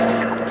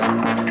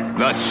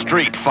the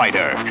Street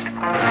Fighter.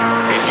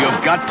 If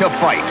you've got to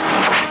fight,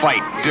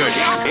 fight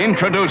dirty.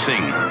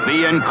 Introducing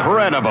the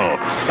incredible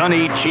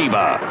Sonny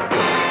Chiba.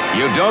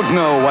 You don't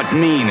know what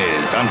mean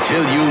is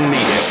until you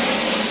meet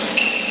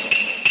him.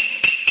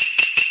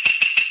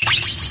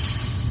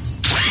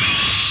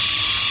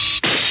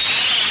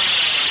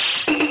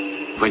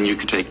 When you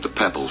take the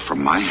pebble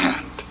from my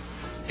hand,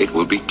 it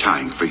will be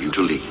time for you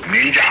to leave.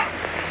 Ninja,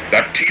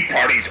 the tea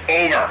party's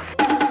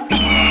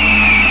over.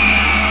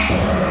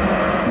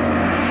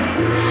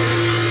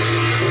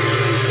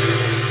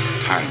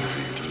 Time for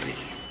you to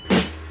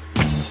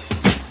leave.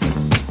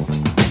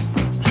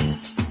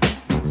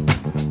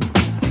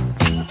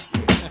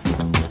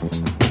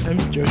 I'm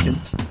just joking.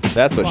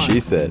 That's what she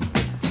said.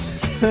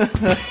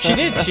 She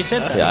did. She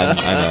said that. Yeah,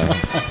 I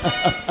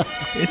know.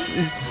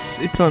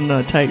 It's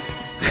on tape.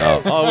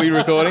 Oh, are we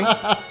recording?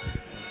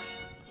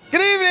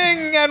 Good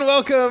evening and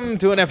welcome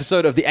to an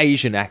episode of the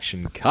Asian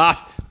Action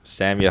Cast.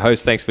 Sam, your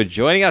host, thanks for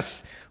joining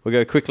us. We'll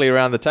go quickly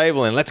around the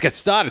table and let's get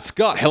started.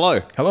 Scott,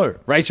 hello. Hello.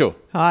 Rachel.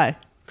 Hi.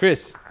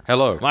 Chris.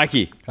 Hello.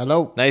 Mikey.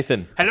 Hello.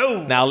 Nathan.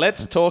 Hello. Now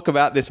let's talk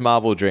about this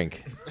marble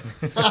drink.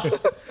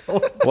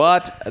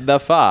 What the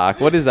fuck?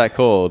 What is that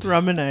called?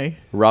 Ramune.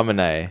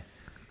 Ramune.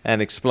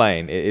 And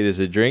explain. It is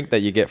a drink that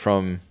you get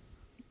from...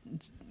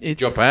 It's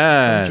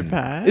Japan. from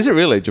Japan. Is it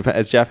really? Japan?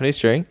 It's Japanese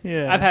drink?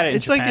 Yeah. I've had it in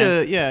It's Japan.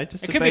 like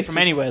just It a could be basic, from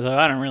anywhere, though.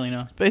 I don't really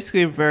know.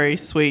 basically a very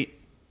sweet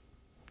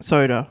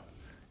soda.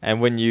 And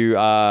when you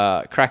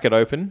crack it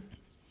open...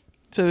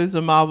 So there's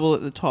a marble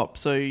at the top,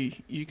 so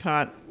you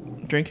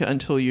can't drink it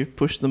until you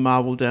push the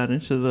marble down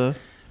into the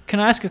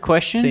Can I ask a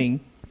question?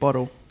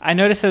 bottle. I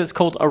noticed that it's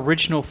called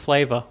original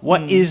flavor.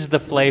 What is the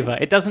flavor?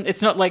 It doesn't.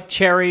 It's not like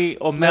cherry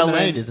or melon.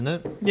 Lemonade, isn't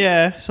it?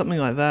 Yeah, something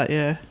like that,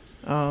 yeah.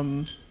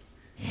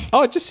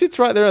 Oh, it just sits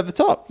right there at the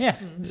top. Yeah.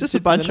 It's just sits a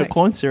in bunch the of neck.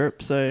 corn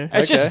syrup, so...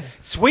 It's just Okay.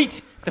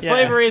 sweet. The Yeah.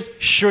 flavor is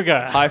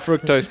sugar. High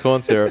fructose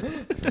corn syrup.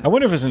 I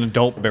wonder if it's an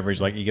adult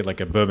beverage, like you get like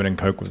a bourbon and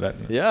Coke with that.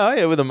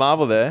 Yeah, with a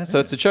marble there. So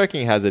it's a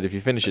choking hazard if you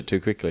finish it too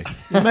quickly.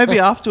 Maybe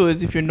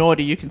afterwards, if you're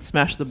naughty, you can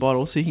smash the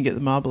bottle so you can get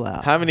the marble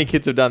out. How many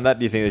kids have done that,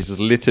 do you think? There's just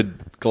littered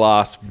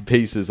glass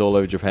pieces all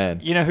over Japan.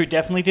 You know who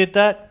definitely did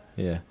that?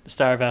 Yeah. The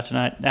star of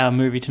our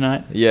movie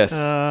tonight. Yes.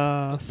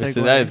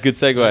 Segue. That is a good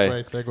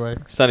segue.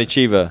 Segue. Sonny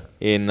Chiba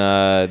in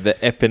the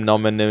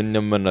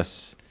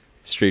eponymous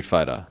Street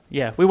Fighter.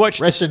 Yeah, we watched.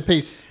 Rest in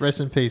peace. Rest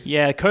in peace.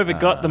 Yeah, COVID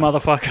got the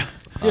motherfucker.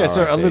 Yeah,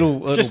 so a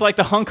little Just like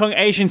the Hong Kong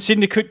Asian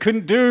Syndicate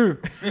couldn't do.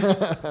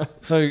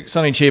 So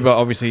Sonny Chiba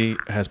obviously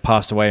has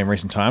passed away in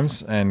recent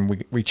times,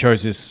 and we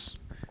chose this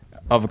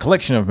of a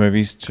collection of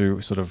movies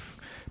to sort of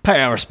pay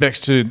our respects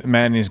to the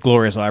man in his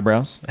glorious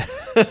eyebrows.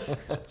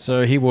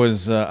 So he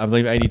was, I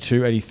believe,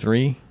 82,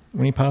 83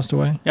 when he passed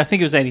away. I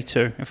think it was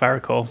 82, if I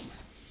recall.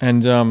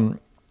 And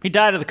He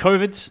died of the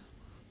COVIDs.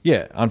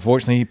 yeah,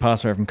 unfortunately, he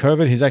passed away from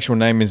COVID. His actual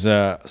name is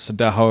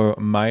Sadaho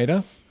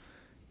Maeda.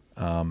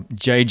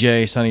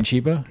 JJ Sonny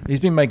Chiba. He's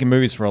been making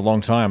movies for a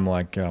long time.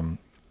 Like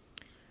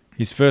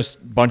his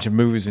first bunch of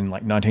movies in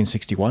like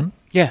 1961,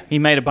 Yeah, he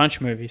made a bunch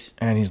of movies.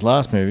 and his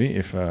last movie,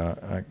 if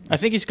I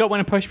think he's got one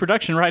in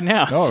post-production right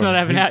now. Oh, It's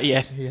not even out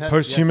yet. He had-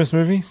 posthumous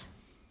movies.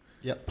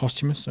 Yep.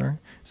 Posthumous, sorry.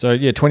 So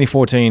yeah,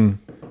 2014.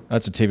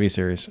 That's a TV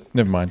series.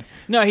 Never mind.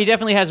 No, he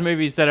definitely has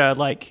movies that are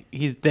like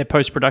they're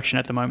post-production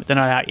at the moment. They're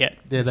not out yet.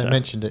 Yeah, they So-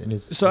 mentioned it in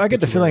his. So I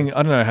get the obituary. feeling,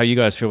 I don't know how you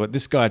guys feel, but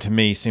this guy to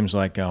me seems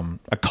like a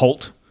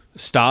cult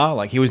star.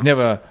 Like he was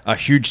never a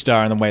huge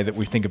star in the way that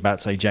we think about,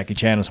 say, Jackie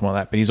Chan or something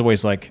like that, but he's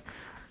always like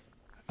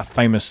a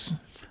famous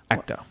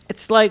actor.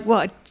 It's like,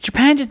 well,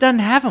 Japan just doesn't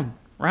have them,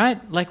 right?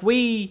 Like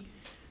we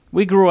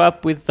grew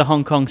up with the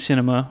Hong Kong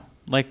cinema.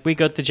 Like we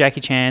got the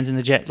Jackie Chans and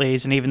the Jet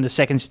Lis and even the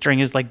second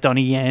stringers like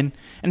Donnie Yen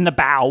and the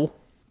Bao.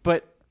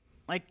 But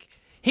like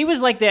he was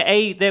like their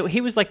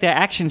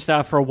action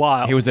star for a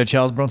while. He was there,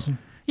 Charles Bronson.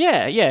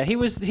 Yeah. He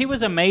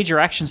was a major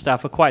action star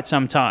for quite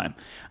some time.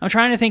 I'm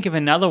trying to think of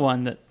another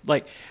one that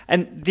like,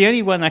 and the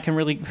only one that can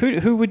really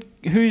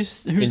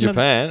who's In another-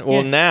 Japan?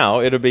 Well, Yeah. now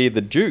it'll be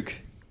the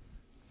Duke.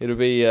 It'll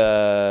be,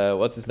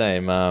 what's his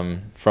name?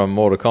 From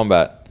Mortal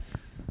Kombat.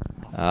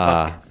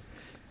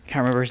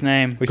 Can't remember his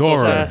name. We saw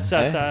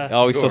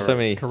Goro. we saw so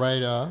many.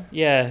 Karada.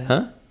 Yeah.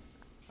 Huh?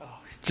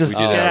 Just We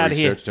get did our out of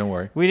here. research, don't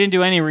worry. We didn't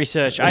do any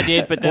research. I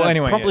did, but then Well, I've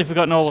anyway, probably yeah.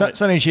 forgotten all of it.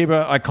 Sonny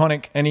Chiba,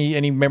 iconic.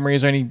 Any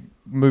memories or any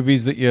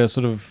movies that you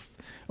sort of...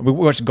 We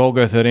watched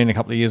Golgo 13 a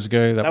couple of years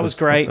ago. That was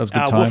great. That was a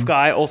good time. Wolf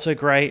Guy, also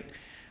great.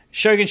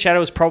 Shogun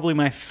Shadow is probably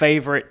my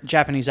favorite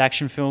Japanese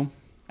action film,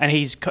 and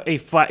he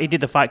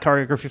did the fight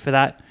choreography for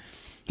that.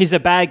 He's the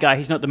bad guy.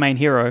 He's not the main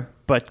hero,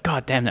 but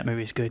god damn, that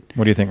movie is good.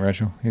 What do you think,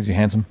 Rachel? Is he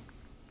handsome?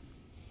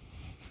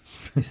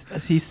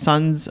 His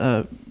son's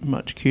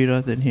much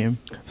cuter than him.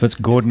 So that's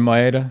Gordon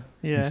Maeda,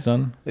 Yeah. his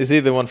son. Is he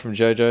the one from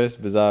JoJo's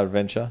Bizarre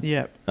Adventure?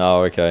 Yep.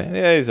 Oh, okay.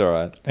 Yeah, he's all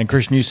right. And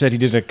Christian, you said he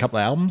did a couple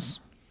of albums?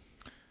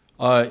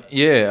 It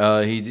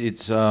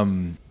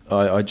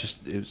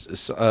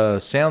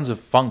was Sounds of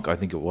Funk, I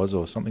think it was,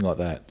 or something like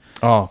that.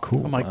 Oh,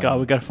 cool. Oh my god,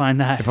 we got to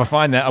find that. If I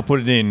find that, I'll put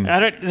it in I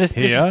don't. This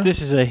here.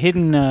 is a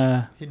hidden.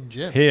 Hidden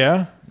gem.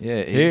 Here.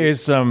 Yeah, Here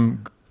is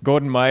some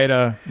Gordon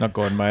Maeda, not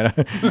Gordon Maeda,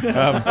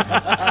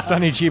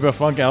 Sonny Chiba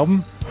funk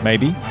album?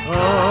 Maybe.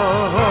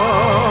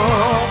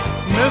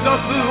 目指す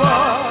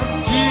は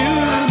自由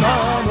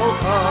なの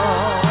か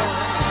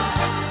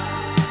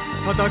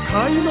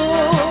戦いの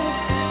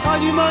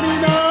始まり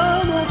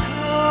なのか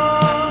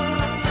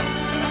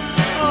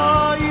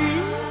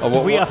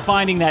We are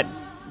finding that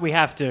we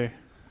have to,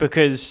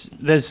 because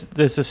there's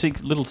a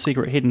little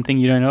secret hidden thing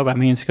you don't know about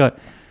me and Scott.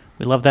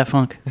 We love that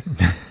funk.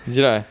 Did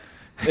you know?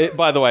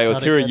 By the way, it was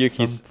Gotta get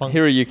some funk.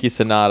 Hiroyuki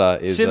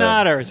Sanada.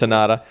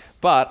 Sanada.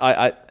 But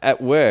I at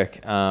work,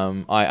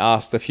 I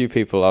asked a few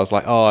people. I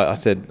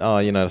said,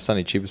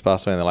 Sonny Chiba's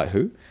passed away, and they're like,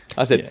 who?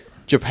 I said,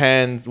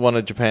 one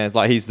of Japan's,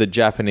 like he's the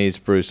Japanese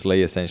Bruce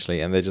Lee essentially,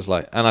 and they're just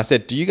like, and I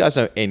said, do you guys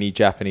know any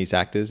Japanese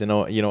actors? And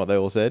you know what they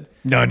all said?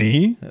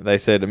 Nani? They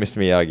said Mr.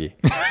 Miyagi.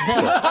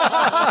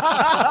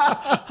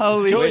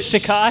 Holy George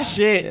Takei?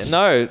 shit.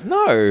 No,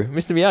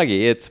 Mr.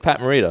 Miyagi. It's Pat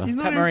Morita. He's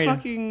not Pat even Morita.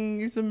 fucking.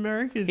 He's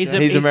American. He's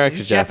Japanese. He's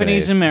American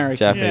Japanese American.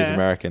 Japanese Yeah.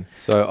 American.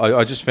 So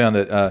I just found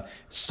that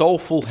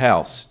Soulful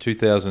House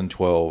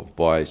 2012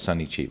 by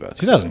Sonny Chiba.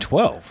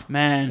 2012.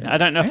 Man, I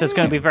don't know if there's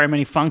going to be very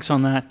many funks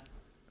on that.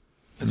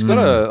 It's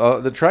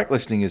got the track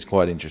listing is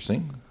quite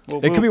interesting.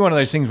 It could be one of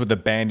those things where the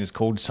band is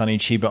called Sonny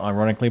Chiba,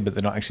 ironically, but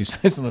they're not actually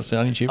it's not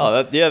Sonny Chiba.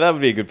 Oh, that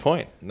would be a good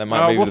point. That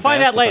might be We'll the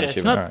find band's out later. called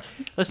It's Sonny not.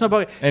 Chiba. Let's not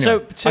bug. Anyway, So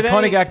today,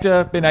 iconic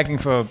actor, been acting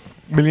for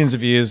millions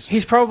of years.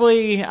 he's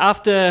probably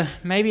after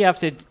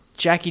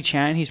Jackie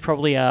Chan. He's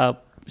probably our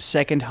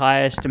second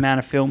highest amount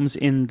of films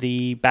in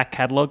the back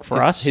catalogue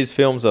for us. His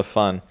films are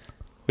fun.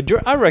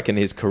 I reckon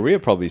his career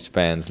probably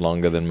spans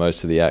longer than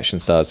most of the action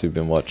stars we've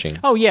been watching.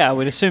 Oh yeah, I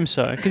would assume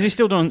so, because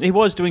he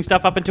was doing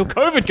stuff up until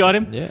COVID got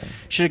him. Yeah.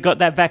 Should have got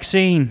that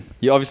vaccine.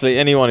 Obviously,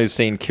 anyone who's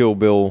seen Kill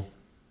Bill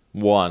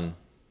 1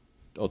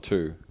 or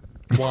 2.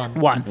 One.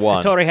 One.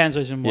 Hattori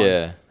Hanzo's in one.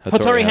 Yeah,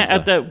 Hattori Hattori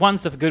Hanzo. the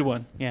one's the good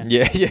one. Yeah.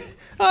 Yeah.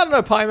 I don't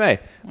know, Pai Mei.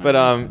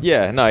 But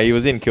he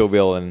was in Kill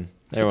Bill and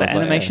Is that everyone's the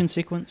like, animation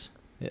sequence?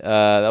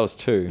 that was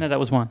 2. No, that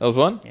was one. That was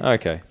 1?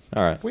 Okay.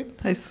 All right.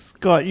 Hey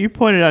Scott, you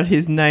pointed out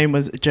his name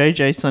was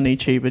JJ Sonny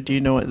Chiba. Do you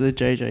know what the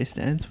JJ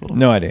stands for?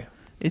 No idea.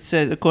 It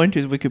says, according to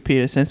his Wikipedia,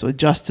 it stands for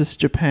Justice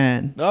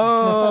Japan.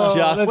 Oh,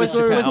 Justice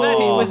Japan.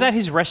 Was that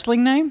his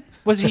wrestling name?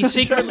 Was he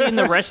secretly in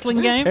the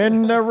wrestling game?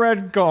 in the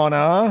red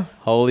corner.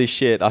 Holy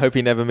shit. I hope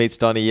he never meets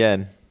Donnie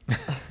Yen.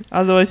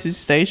 Otherwise, his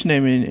stage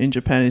name in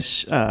Japan is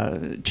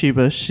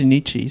Chiba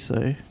Shinichi.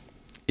 So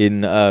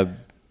In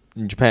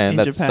Japan, In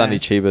that's Japan. Sonny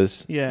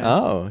Chiba's. Yeah.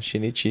 Oh,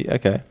 Shinichi.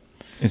 Okay.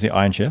 Is he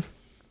Iron Chef?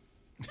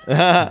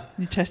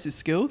 you test his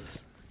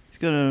skills. He's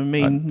got a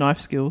mean knife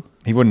skill.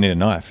 He wouldn't need a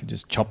knife. He'd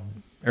just chop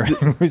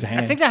everything with his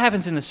hand. I think that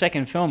happens in the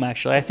second film,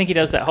 actually. I think he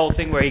does that whole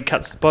thing where he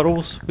cuts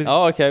bottles with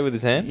Oh, okay, with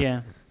his hand?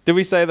 Yeah. Did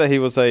we say that he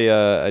was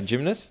a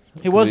gymnast?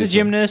 He was a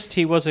gymnast.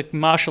 He was a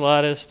martial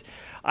artist.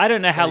 I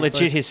don't know how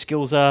legit his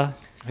skills are.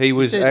 He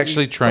was Said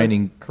actually he both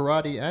training.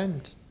 karate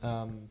and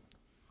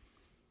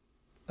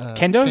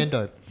Kendo?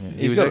 Kendo.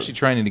 He was actually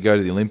training to go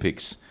to the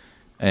Olympics,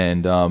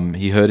 and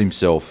he hurt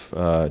himself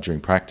during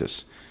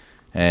practice,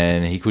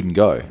 and he couldn't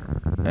go,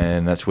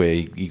 and that's where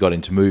he got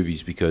into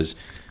movies because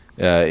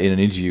in an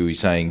interview he's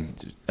saying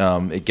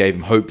it gave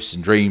him hopes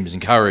and dreams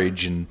and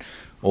courage and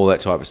all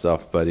that type of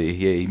stuff, but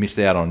he missed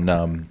out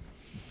on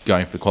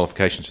going for the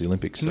qualifications for the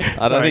Olympics. So.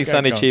 I don't think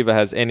Sonny Chiba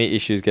has any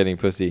issues getting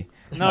pussy.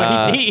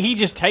 No, he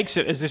just takes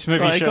it as this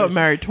movie Well, he shows. got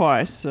married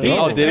twice. So He's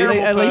a did he?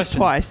 terrible At least person.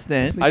 twice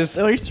then. I just-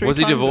 At least 3 Was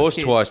he times with divorced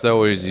kids. twice though,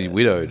 or is he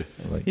widowed?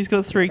 Like, He's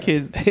got 3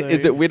 kids. So.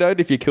 Is it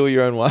widowed if you kill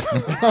your own wife?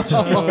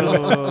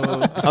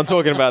 I'm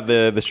talking about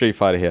the Street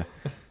Fighter here.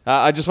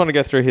 I just want to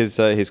go through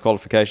his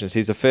qualifications.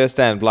 He's a first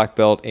dan black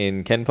belt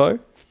in Kenpo,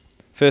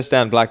 first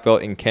dan black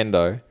belt in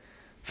Kendo.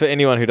 For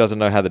anyone who doesn't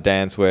know how the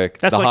dans work,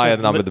 That's the like higher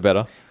the- the number, the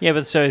better. Yeah,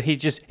 but so he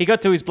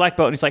got to his black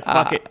belt and he's like,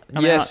 fuck it.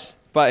 I'm Yes,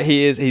 but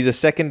he's a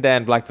second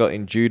dan black belt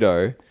in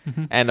Judo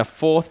and a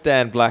fourth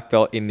dan black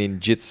belt in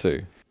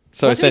Ninjutsu.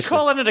 So Wasn't he essentially,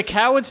 calling it a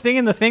coward's thing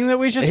in the thing that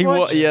we just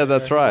watched? yeah,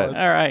 that's right.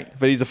 All right.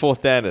 But he's a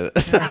fourth dan in it.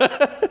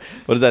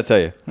 What does that tell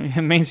you?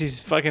 It means he's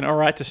fucking all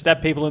right to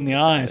stab people in the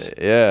eyes.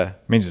 Yeah.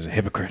 Means he's a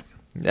hypocrite.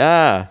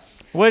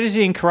 What is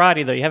he in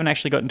karate, though? You haven't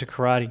actually gotten to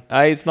karate.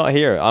 He's not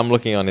here. I'm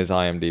looking on his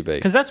IMDb.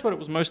 Because that's what it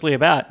was mostly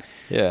about.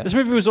 Yeah. This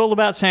movie was all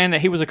about saying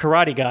that he was a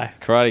karate guy.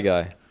 Karate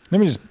guy. Let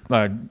me just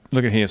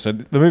look at here. So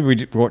the movie we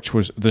did watch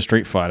was The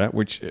Street Fighter,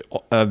 which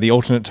the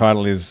alternate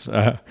title is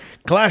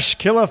Clash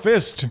Killer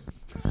Fist.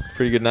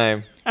 Pretty good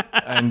name.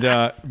 And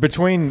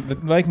between the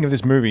making of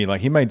this movie, like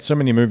he made so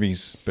many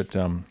movies, but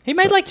He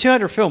made like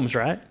 200 films,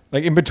 right?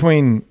 like in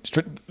between,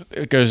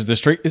 it goes the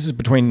street. This is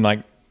between like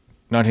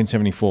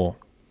 1974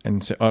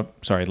 and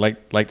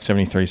late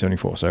 73,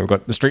 74. So we've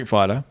got The Street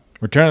Fighter,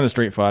 Return of the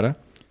Street Fighter,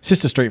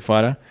 Sister Street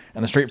Fighter,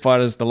 and The Street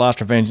Fighter's The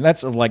Last Revenge. And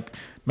that's of like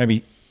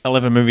maybe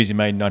 11 movies he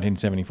made in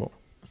 1974.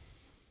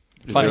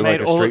 is Funny there made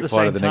like a all at Street the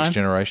Fighter same the time? next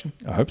generation?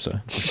 I hope so.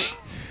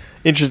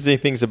 Interesting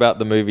things about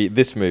this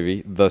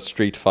movie, The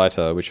Street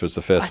Fighter, which was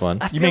the first one.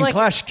 I You feel mean like,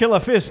 Clash Killer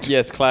Fist?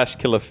 Yes, Clash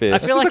Killer Fist. I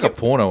That's feel like like a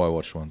porno I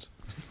watched once.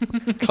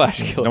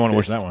 Clash Killer Don't want to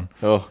watch Fist. that one.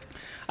 Oh.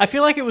 I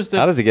feel like it was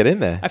How does it get in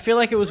there? I feel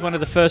like it was one of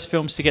the first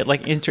films to get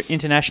like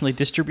internationally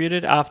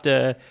distributed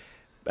after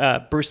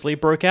Bruce Lee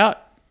broke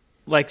out.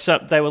 Like, so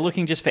they were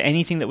looking just for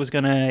anything that was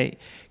going to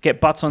get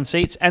butts on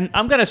seats. And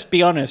I'm going to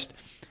be honest,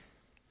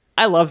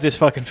 I love this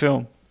fucking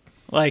film.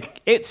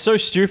 Like, it's so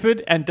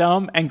stupid and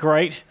dumb and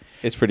great.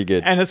 It's pretty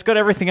good. And it's got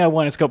everything I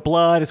want. It's got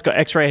blood. It's got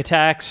X-ray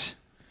attacks.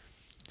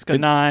 It's got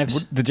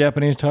knives. The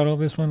Japanese title of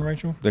this one,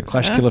 Rachel? The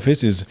Clash Killer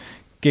Fist is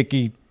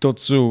Geki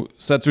Totsu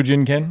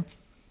Satsujin Ken.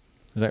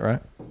 Is that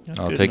right?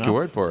 I'll take your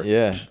word for it.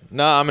 Yeah.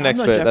 No, I'm an I'm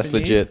not expert. That's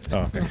Japanese.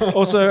 legit. Oh.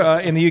 Also,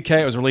 in the UK,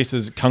 it was released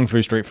as Kung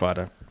Fu Street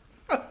Fighter.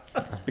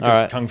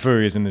 Because right. Kung Fu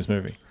is in this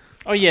movie.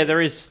 Oh, yeah,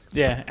 there is.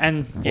 Yeah,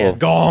 and yeah. Well,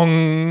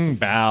 Gong,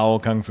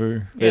 Bao, Kung Fu. Yeah,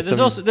 There's there's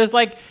some- also there's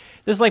like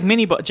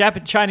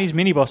Chinese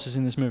mini bosses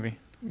in this movie.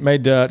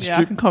 Made Yeah,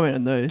 I can comment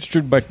on those.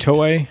 distributed by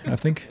Toei, I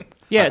think.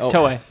 Yeah, it's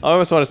Toei. I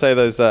almost want to say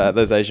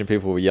those Asian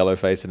people were yellow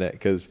facing it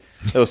because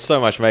there was so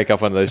much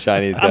makeup on those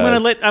Chinese guys.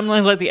 I'm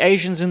gonna let the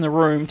Asians in the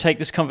room take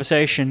this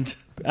conversation.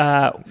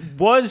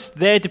 Was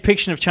their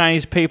depiction of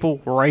Chinese people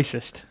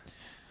racist?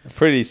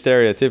 Pretty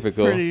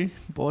stereotypical. Pretty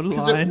Because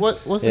borderline.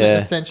 wasn't Yeah. it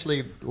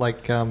essentially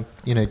like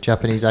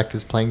Japanese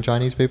actors playing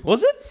Chinese people?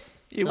 Was it?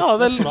 Oh,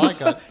 That's what I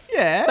got.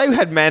 Yeah. they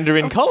had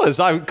Mandarin collars.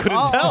 I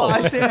couldn't tell.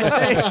 I see.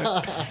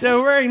 They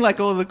were wearing like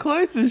all the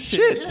clothes and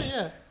shit.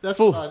 Yeah, that's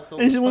Full- what I thought.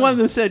 And was one funny. of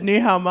them said "Ni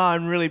hao ma"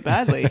 and really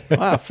badly.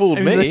 Wow, fooled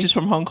I mean, me. that's just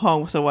from Hong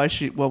Kong. So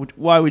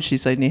why would she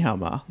say "Ni hao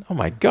ma"? Oh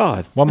my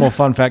god. One more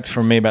fun fact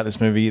from me about this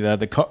movie.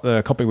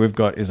 The copy we've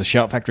got is a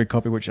Shout Factory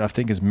copy, which I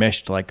think is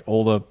meshed like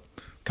all the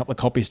couple of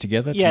copies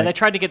together. Yeah, they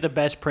tried to get the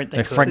best print they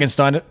They could.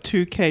 Frankenstein it.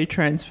 2K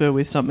transfer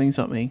with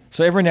something.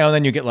 So every now and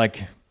then you get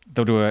like,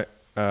 they'll do a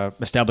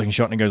establishing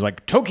shot and it goes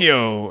like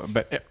Tokyo,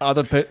 but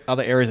other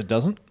areas it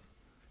doesn't.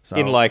 So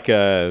In like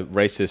a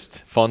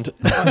racist font.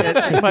 My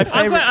I'm favorite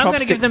going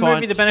to chopstick give the movie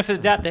font. the benefit of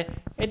the doubt there.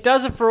 It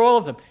does it for all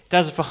of them. It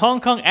does it for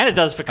Hong Kong and it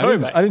does it for I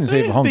Kobe. didn't see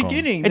it for Hong Kong.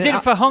 beginning. It did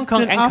it for Hong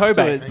Kong then and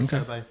Kobe. afterwards-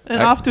 Kobe.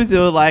 And afterwards,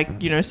 there were like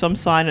some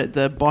sign at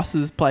the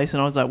boss's place,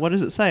 and I was like, "What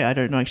does it say?" I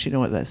don't actually know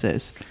what that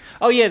says.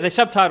 Oh yeah, they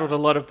subtitled a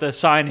lot of the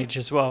signage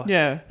as well.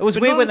 Yeah. It was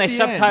But weird not when they at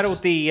the end.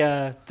 subtitled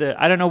the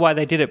I don't know why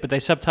they did it, but they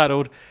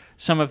subtitled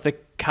some of the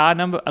car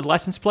number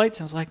license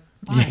plates. I was like,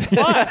 why?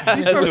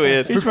 That's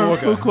weird. He's from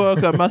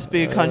Fukuoka. Must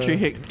be a country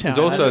hick town. There's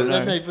also- I don't They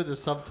know. made with the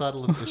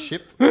subtitle of the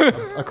ship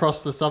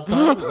across the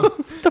subtitle.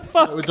 The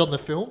fuck? It was on the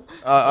film.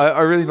 I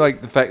really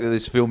like the fact that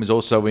this film is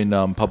also in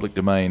public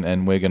domain,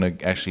 and we're going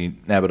to actually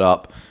nab it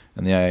up,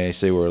 and the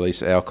AAC will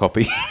release our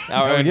copy.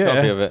 Our own yeah.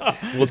 copy of it.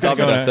 We'll dub it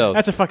go on. ourselves.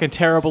 That's a fucking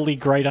terribly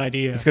great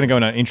idea. It's going to go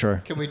in an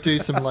intro. Can we do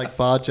some like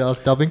bar jazz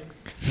dubbing?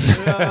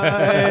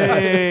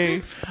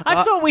 Hey.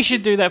 I thought we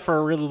should do that for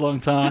a really long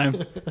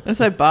time. And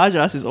so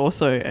Barjas is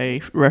also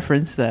a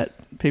reference that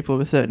people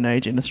of a certain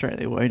age in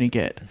Australia will only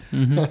get.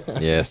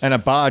 Yes. And a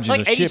barge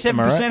Like is a ship, am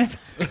I right? 87%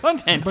 of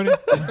content.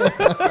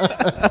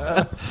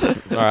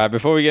 All right,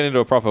 before we get into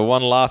a proper,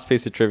 one last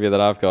piece of trivia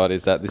that I've got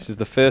is that this is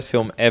the first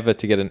film ever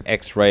to get an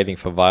X rating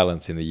for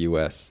violence in the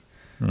US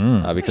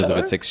because of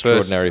its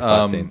extraordinary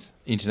fight scenes.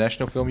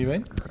 International film, you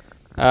mean?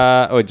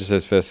 It just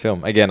says first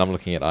film. Again, I'm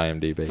looking at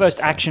IMDb. First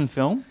so- action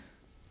film.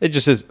 It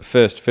just says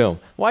first film.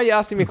 Why are you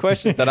asking me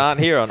questions that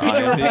aren't here on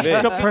IMDb?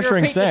 Stop pressuring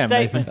Repeat the Sam,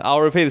 statement. Nathan.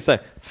 I'll repeat the same.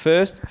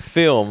 First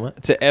film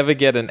to ever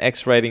get an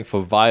X rating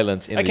for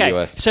violence in the Okay,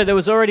 US. so there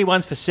was already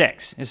ones for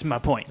sex, is my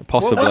point.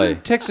 Possibly.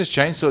 Wasn't Texas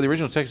Chainsaw, the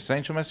original Texas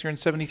Chainsaw Massacre in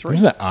 73?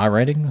 Wasn't that R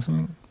rating or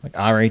something? Like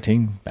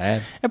R18,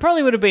 bad. It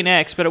probably would have been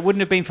X, but it wouldn't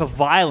have been for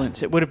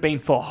violence. It would have been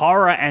for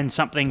horror and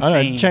something I know,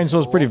 themed.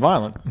 Chainsaw's pretty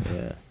violent.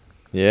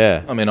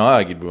 Yeah. I mean, I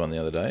argued with one the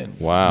other day. And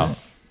Wow.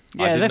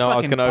 Yeah, I didn't they're know I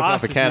was fucking going to open up a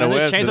bastards, can of man.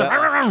 worms. Those with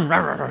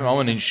chainsaws- that. I'm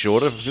an inch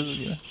shorter.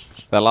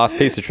 That last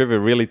piece of trivia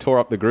really tore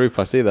up the group.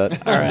 I see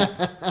that. All right.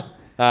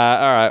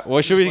 All right.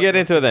 Well, should we get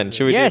into it then?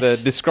 Should we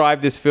Yes.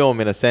 describe this film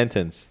in a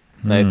sentence,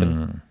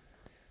 Nathan?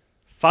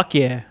 Fuck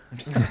yeah.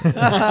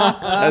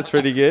 That's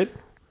pretty good.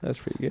 That's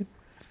pretty good.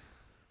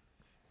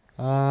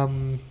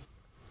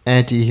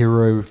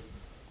 Anti-hero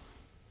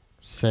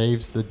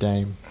saves the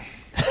dame.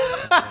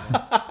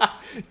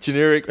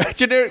 Generic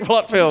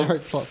plot film.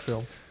 Generic plot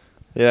film.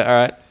 Yeah. All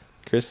right,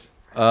 Chris.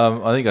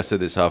 I think I said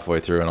this halfway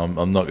through, and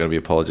I'm not going to be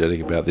apologetic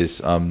about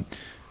this.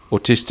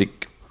 Autistic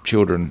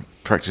children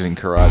practicing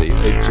karate.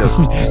 It just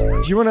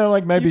Do you want to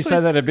like maybe say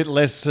that a bit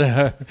less?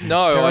 no,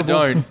 I Terrible.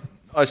 don't.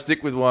 I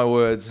stick with my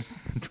words.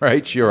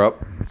 Rach, you're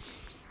up.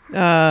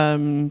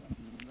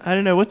 I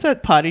don't know. What's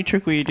that party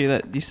trick where you do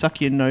that? You suck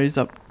your nose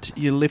up,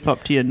 your lip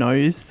up to your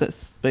nose.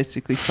 That's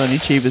basically Sonny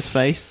Chiba's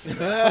face.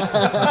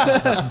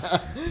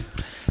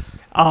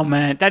 Oh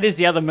man, that is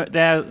the other.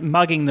 They're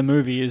mugging the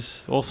movie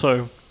is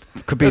also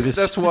could be this.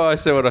 That's why I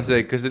said what I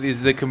said, because it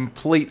is the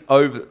complete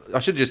over. I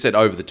should have just said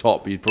over the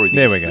top, but you'd probably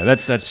There think we go.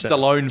 it's That's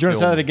Stallone Do you want to say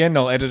film. that again?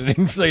 I'll edit it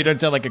in so you don't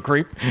sound like a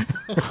creep.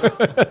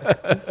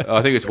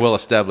 I think it's well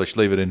established.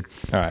 Leave it in.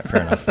 All right,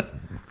 fair enough.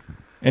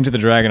 Enter the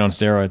Dragon on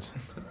steroids.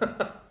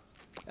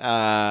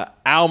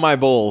 Ow, my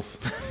balls.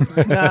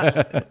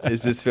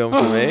 Is this film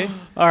for me?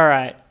 All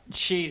right,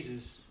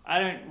 Jesus, I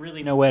don't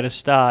really know where to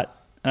start.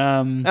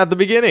 At the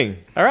beginning.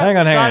 All right, Hang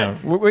on.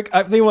 start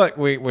I think what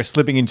we're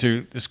slipping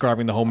into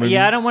describing the whole it. movie.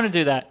 Yeah, I don't want to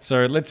do that.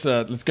 So let's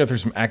go through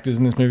some actors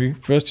in this movie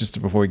first,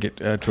 just before we get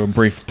to a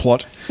brief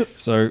plot.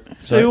 So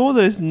all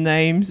those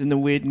names in the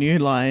weird New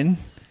Line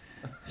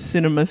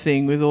cinema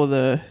thing with all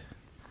the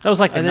That was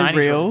like the are they 90s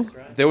real? ones,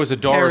 right? There was a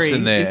Doris Terry,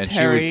 in there, is and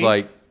Terry, she was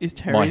like is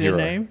my Terry the hero.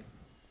 name?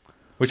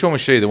 Which one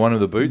was she? The one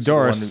with the boots?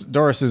 Or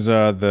Doris is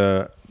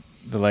the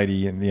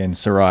lady in the end,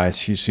 Sarai.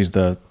 She's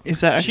the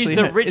Is that actually She's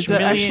the her- rich is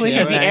that millionaire. actually She's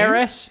her the name?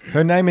 heiress.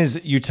 her name is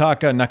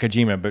Yutaka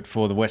Nakajima, but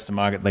for the Western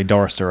market they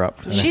Dorised her up.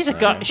 She's a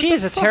guy. She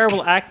is a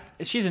terrible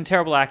She's a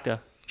terrible actor.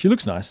 She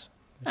looks nice.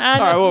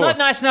 Not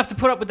nice enough to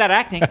put up with that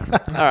acting. All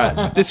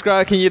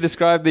right. Can you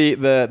describe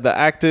the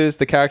actors,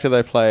 the character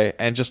they play,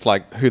 and just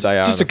like who they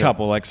are? Just in a the film?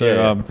 couple,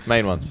 like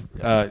main ones.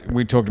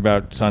 we talked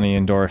about Sonny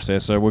and Doris there.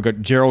 So we've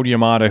got Gerald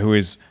Yamada, who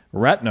is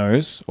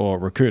Ratnose or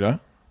Rakuda.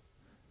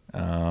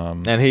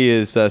 And he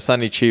is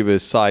Sonny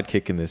Chiba's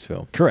sidekick in this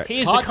film. Correct. He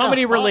is the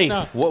comedy relief.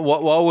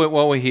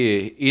 While we're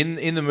here,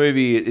 in the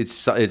movie, it's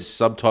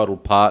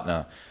subtitled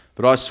Partner,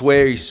 but I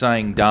swear he's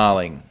saying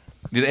Darling.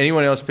 Did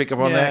anyone else pick up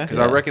on that? Because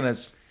I reckon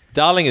it's...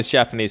 Darling is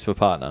Japanese for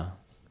partner.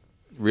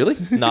 Really?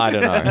 No, I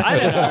don't know. I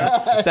don't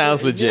know.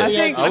 Sounds legit. I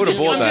think I would have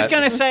bought I'm that. just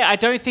going to say, I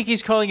don't think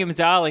he's calling him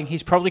darling.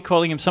 He's probably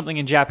calling him something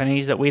in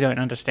Japanese that we don't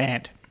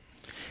understand.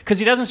 Because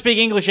he doesn't speak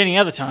English any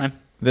other time.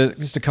 There's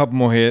just a couple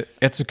more here.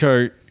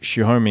 Etsuko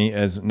Shihomi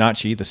as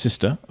Nachi, the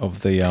sister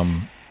of the...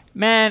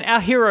 Man,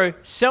 our hero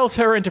sells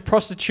her into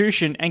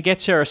prostitution and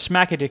gets her a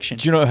smack addiction.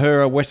 Do you know what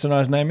her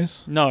westernized name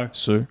is? No.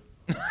 Sue.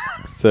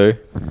 So,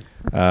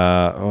 Who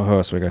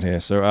else we got here?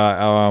 So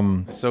our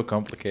It's so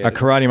complicated. our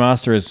karate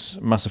master is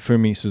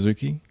Masafumi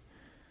Suzuki.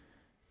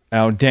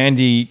 Our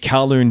dandy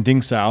Kowloon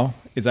Dingsao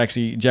is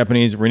actually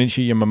Japanese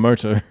Renichi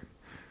Yamamoto.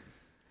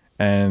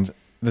 And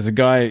there's a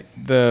guy,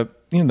 the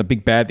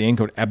big bad at the end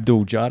called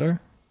Abdul Jado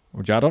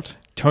or Jadot.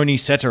 Tony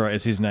Cetera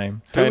is his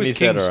name. Who was King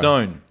Cetera.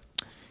 Stone?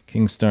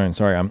 King Stone.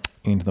 Sorry, I'm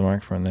into the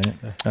microphone there.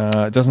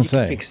 It doesn't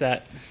say. Fix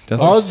that.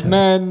 Doesn't say.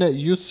 Osman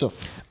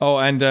Yusuf. Oh,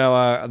 and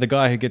the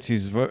guy who gets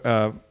his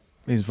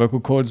vocal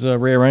cords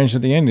rearranged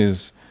at the end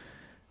is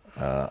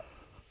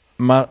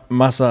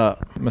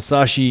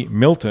Masashi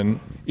Milton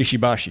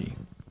Ishibashi.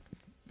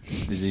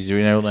 Is his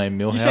real name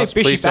say Millhouse?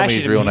 Please tell me Bishibashi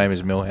his to real me. name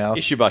is Millhouse.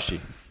 Ishibashi.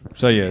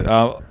 So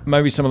yeah,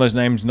 maybe some of those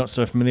names not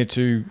so familiar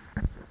to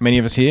many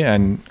of us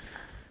here,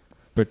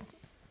 but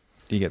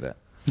you get that.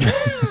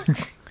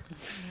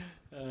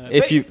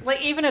 If you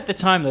Like, even at the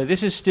time, though,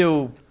 this is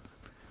still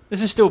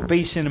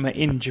B cinema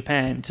in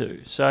Japan,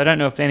 too. So I don't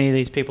know if any of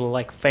these people are,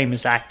 like,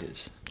 famous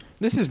actors.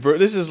 this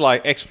is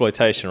like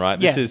exploitation, right?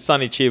 This Yeah. is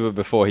Sonny Chiba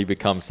before he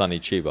becomes Sonny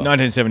Chiba.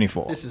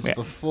 1974. This is Yeah.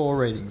 before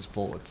ratings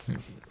boards.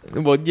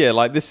 Well, yeah,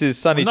 like this is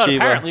Sonny Not Chiba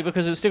apparently,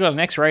 because it's still got an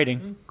X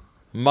rating.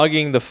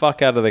 mugging the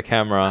fuck out of the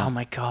camera. Oh,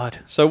 my God.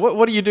 So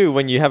what do you do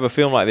when you have a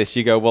film like this?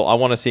 You go, well, I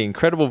want to see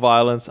incredible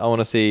violence. I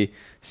want to see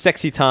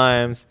sexy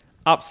times,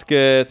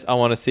 upskirts. I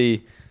want to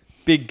see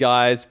big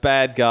guys,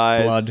 bad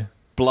guys.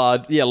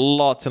 Blood. Yeah,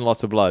 lots and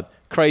lots of blood.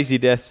 Crazy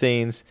death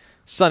scenes.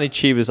 Sonny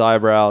Chiba's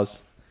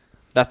eyebrows.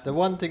 That's The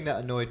one thing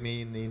that annoyed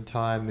me in the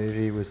entire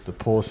movie was the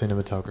poor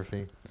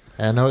cinematography.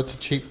 And I know it's a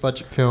cheap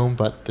budget film,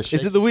 but the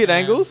Is it the weird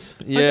angles?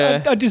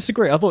 Yeah. I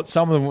disagree. I thought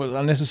some of them were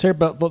unnecessary,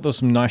 but I thought there were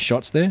some nice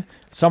shots there.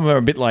 Some of them are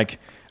a bit like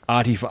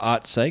arty for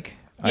art's sake.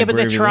 I Yeah, but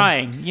agree they're with you.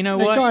 trying. You know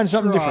They're what? trying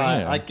something Try.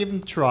 different. Yeah. I give them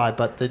a try,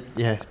 but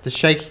the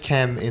shaky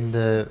cam in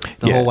the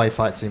Yeah. hallway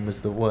fight scene was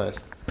the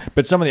worst.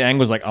 But some of the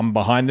angles, like I'm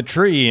behind the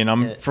tree and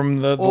I'm Yeah.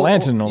 from the Or-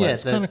 lantern and all yeah, that.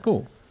 It's kind of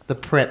cool. The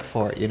prep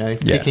for it, you know,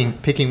 Yeah.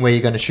 picking where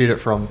you're going to shoot it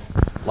from,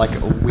 like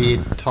a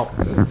weird top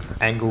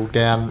angle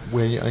down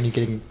where you're only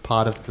getting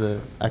part of the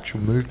actual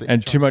move. That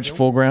And you're too trying much to film.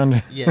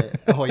 foreground. Yeah.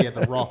 Oh yeah,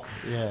 the rock.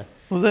 Yeah.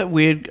 Well, that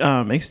weird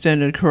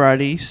extended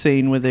karate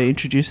scene where they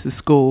introduced the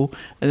school,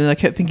 and then I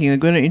kept thinking they're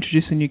going to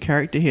introduce a new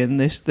character here, and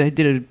they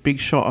did a big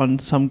shot on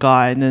some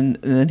guy, and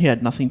then he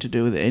had nothing to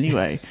do with it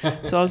anyway.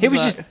 So I was He just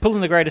was like, just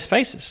pulling the greatest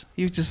faces.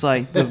 he was just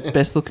like the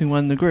best looking one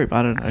in the group.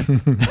 I don't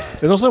know.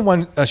 There's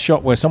also a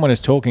shot where someone is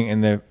talking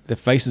and their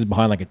face is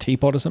behind like a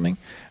teapot or something.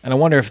 And I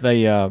wonder if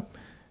they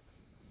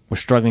were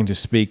struggling to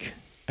speak.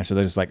 And so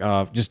they're just like,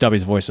 just dub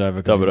his voice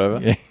over. Dub it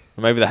over? Yeah.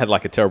 Maybe they had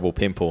like a terrible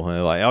pimple. And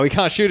they're like, oh, we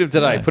can't shoot him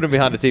today. Put him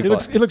behind a He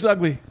teapot. looks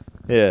ugly.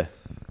 Yeah.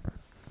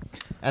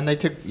 And they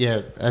took,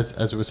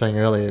 as we were saying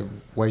earlier,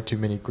 way too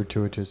many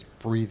gratuitous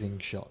breathing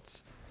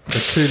shots.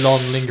 They're too long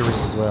lingering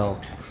as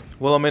well.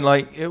 Well, I mean,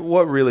 like,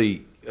 what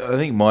really... I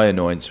think my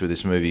annoyance with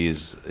this movie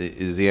is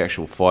the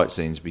actual fight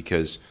scenes,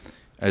 because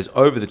as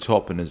over the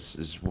top and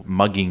as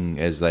mugging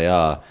as they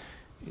are,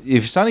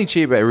 if Sonny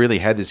Chiba really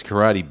had this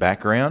karate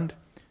background,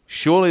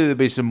 surely there'd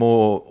be some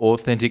more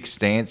authentic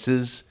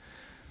stances.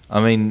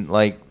 I mean,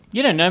 like...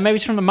 You don't know. Maybe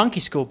it's from the monkey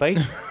school, babe.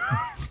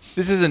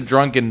 This isn't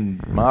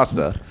Drunken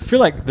Master. I feel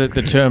like the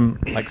term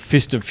like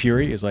fist of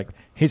fury is like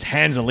his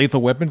hands are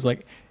lethal weapons.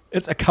 Like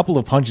it's a couple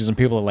of punches and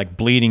people are like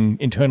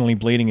internally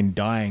bleeding and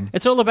dying.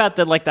 It's all about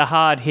the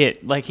hard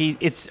hit. Like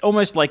it's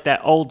almost like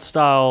that old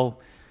style,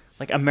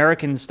 like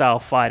American style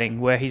fighting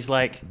where he's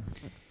like,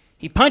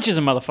 he punches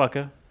a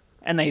motherfucker,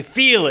 and they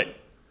feel it.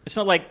 It's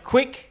not like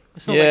quick.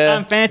 It's not Yeah. like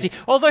I'm fancy.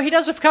 Although he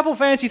does a couple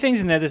fancy things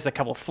in there. There's a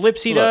couple of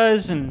flips he Look.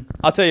 does, and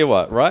I'll tell you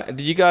what, right?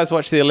 Did you guys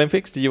watch the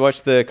Olympics? Did you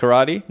watch the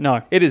karate?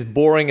 No. It is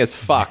boring as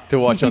fuck to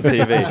watch on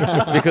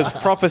TV because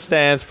proper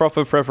stance,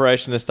 proper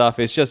preparation and stuff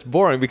is just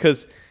boring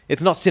because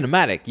it's not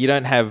cinematic. You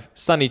don't have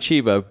Sonny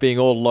Chiba being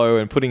all low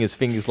and putting his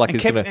fingers like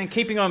he's gonna. and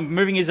keeping on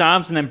moving his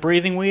arms and then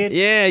breathing weird.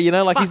 Yeah, you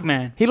know, like Fuck,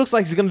 man. he looks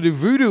like he's gonna do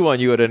voodoo on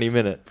you at any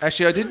minute.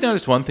 Actually, I did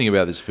notice one thing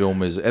about this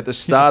film is at the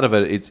start of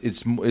it,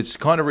 it's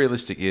kind of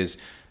realistic.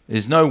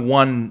 There's no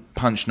one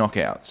punch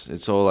knockouts.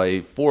 It's all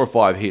like 4 or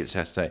 5 hits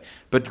has to take.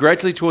 But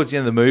gradually towards the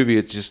end of the movie,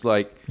 it's just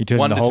like He turns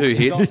 1 into to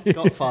 2 Hulk. hits.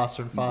 Got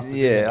faster and faster.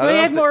 Yeah, Well, he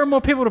had more and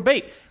more people to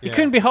beat. He Yeah.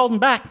 couldn't be holding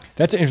back.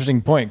 That's an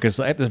interesting point because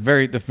at the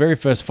very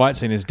first fight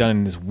scene is done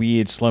in this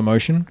weird slow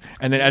motion,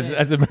 and then as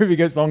the movie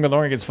goes longer and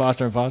longer, it gets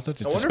faster and faster.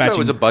 Just I wonder if dispatching. that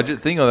was a budget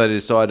thing or they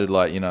decided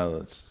like,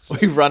 let's...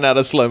 We run out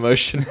of slow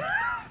motion.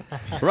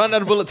 Run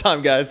out of bullet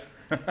time, guys.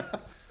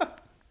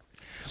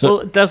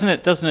 Well, doesn't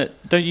it?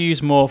 Don't you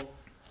use more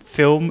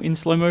film in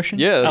slow motion?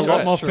 Yeah, that's a lot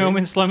right. more True. film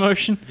in slow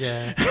motion.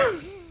 Yeah.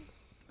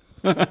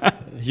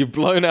 You've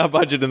blown our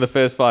budget in the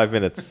first 5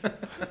 minutes.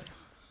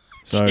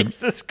 So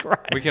Jesus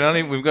Christ!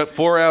 We've got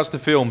 4 hours to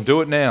film.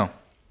 Do it now.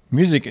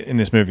 music in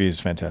this movie is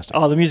fantastic.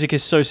 Oh, the music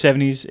is so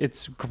 70s.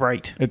 It's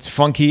great. It's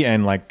funky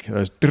and like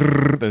those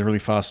really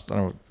fast. I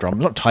don't know,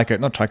 drums, not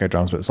taiko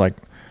drums, but it's like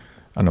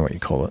I don't know what you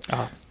call it.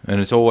 And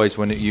it's always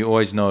you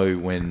always know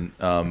when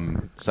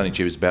Sonny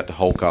Chiba is about to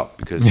hulk up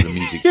because the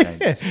music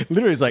changes.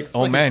 Literally, it's like, It's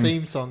oh like man, his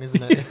theme song,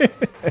 isn't it?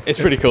 It's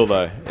pretty cool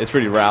though. It's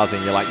pretty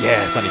rousing. You're like,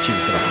 yeah, Sonny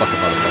Chiba's gonna fuck a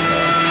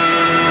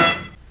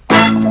motherfucker.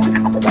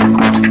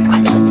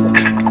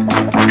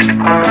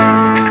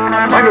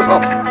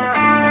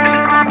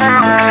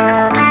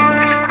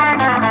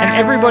 And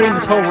everybody in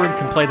this whole room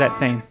can play that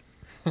theme.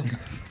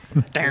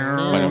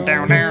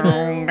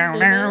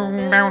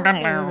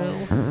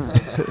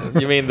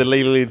 You mean the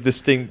legally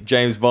distinct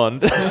James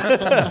Bond?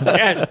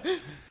 Yes.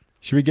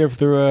 should we go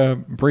through a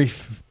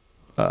brief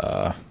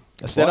A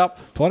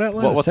setup? plot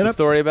outline? What's the setup?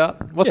 story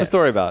about? What's Yeah. the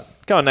story about?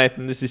 Come on,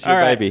 Nathan. This is your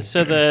All right. baby.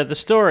 So the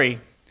story,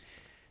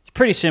 it's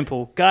pretty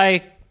simple.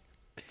 Guy,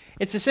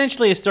 it's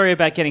essentially a story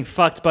about getting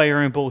fucked by your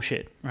own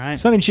bullshit, right?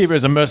 Sonny Chiba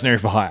is a mercenary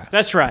for hire.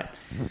 That's right.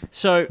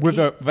 So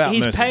Without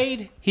he's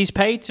mercy.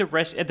 paid to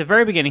at the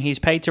very beginning. He's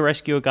paid to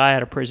rescue a guy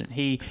out of prison.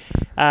 He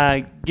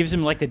gives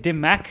him like the dim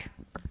mak,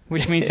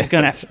 which means he's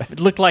gonna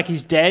look like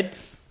he's dead,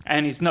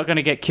 and he's not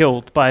gonna get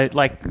killed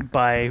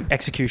by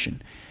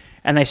execution.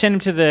 And they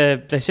send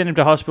him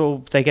to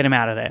hospital. They get him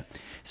out of there.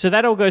 So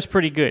that all goes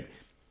pretty good.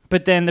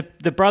 But then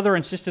the brother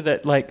and sister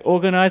that like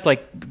organized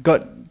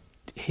got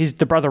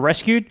the brother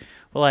rescued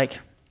were like,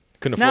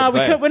 Couldn't no, afford to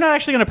pay him. we're not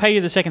actually going to pay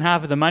you the second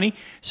half of the money.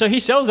 So he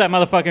sells that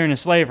motherfucker into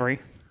slavery,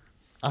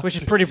 which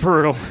is pretty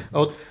brutal.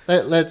 Oh,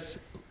 let's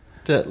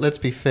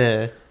be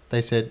fair.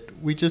 They said,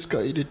 we just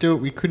got you to do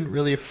it. We couldn't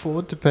really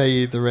afford to pay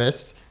you the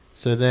rest.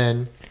 So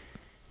then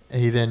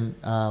he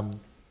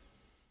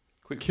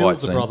Quick kills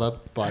fight the scene. brother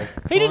by...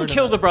 He didn't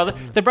kill the brother.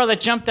 The brother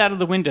jumped out of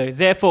the window,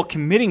 therefore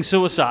committing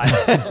suicide.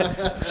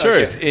 It's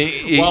true.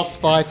 Whilst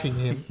fighting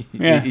him.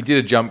 Yeah. He did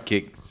a jump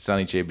kick.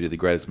 Sonny Chiba did the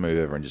greatest move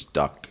ever and just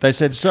ducked. They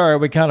said, sorry,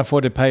 we can't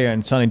afford to pay you.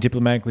 And Sonny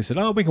diplomatically said,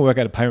 oh, we can work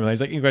out a payment. He's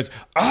like, he goes,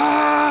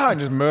 and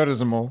just murders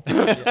them all. He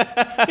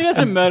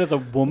doesn't murder the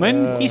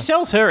woman. He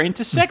sells her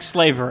into sex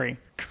slavery.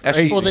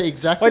 Actually, For the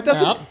exact Wait,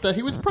 doesn't- amount that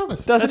he was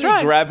promised. Doesn't That's he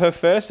right. grab her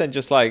first and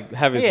just like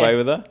have his Yeah. way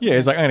with her? Yeah,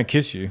 he's like, I'm going to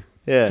kiss you.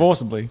 Yeah.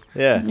 Forcibly.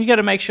 Yeah. You got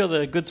to make sure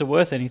the goods are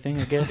worth anything,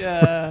 I guess.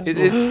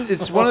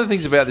 it's one of the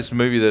things about this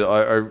movie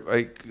that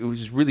it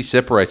just really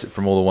separates it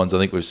from all the ones I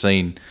think we've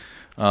seen.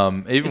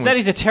 Even Is that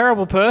he's a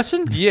terrible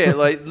person? yeah,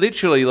 like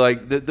literally,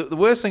 like the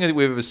worst thing I think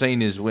we've ever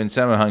seen is when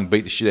Sammo Hung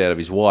beat the shit out of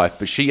his wife,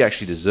 but she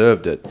actually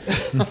deserved it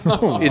in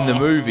the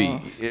movie.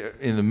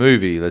 In the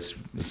movie, let's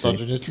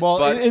Misogynistic. Well,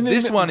 but in the-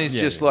 this one is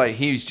yeah, just yeah. like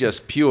he's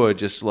just pure,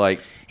 just like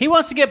He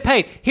wants to get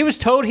paid. He was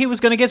told he was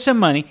going to get some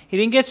money. He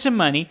didn't get some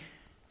money.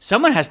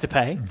 Someone has to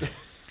pay.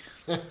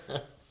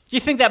 Do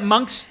you think that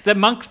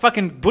monk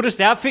fucking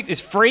Buddhist outfit is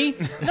free?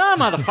 No,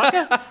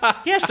 motherfucker.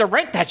 He has to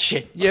rent that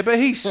shit. yeah, but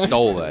he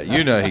stole that.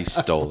 You know, he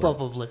stole that,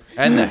 Probably.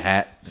 and the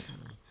hat.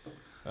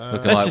 Looking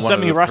That's like just one of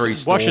something he the three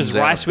washes storms out of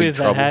rice Big with,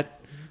 that Trouble.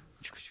 hat.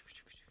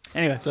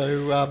 Anyway,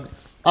 So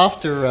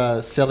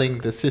after selling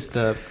the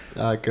sister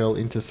girl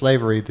into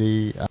slavery,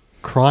 the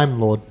crime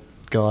lord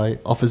guy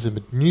offers him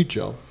a new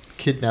job,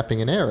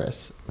 kidnapping an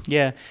heiress.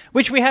 yeah,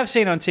 which we have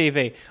seen on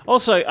TV.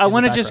 Also, I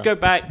want to just go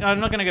background. back. I'm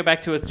not going to go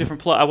back to a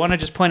different plot. I want to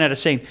just point out a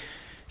scene.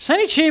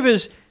 Sonny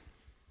Chiba's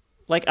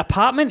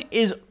apartment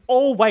is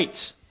all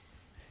weights.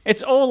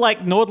 It's all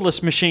like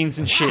Nautilus machines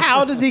and shit.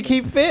 How does he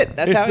keep fit?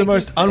 That's It's how the he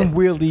most keeps fit.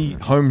 unwieldy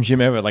home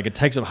gym ever. Like, it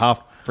takes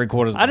up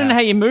three-quarters of the I don't know how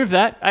house. you move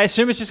that. I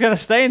assume it's just going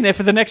to stay in there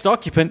for the next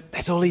occupant.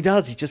 That's all he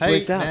does. He just Hey,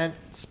 works out. man,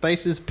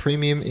 space is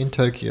premium in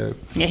Tokyo.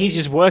 Yeah, he's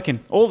just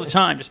working all the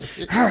time. Just it's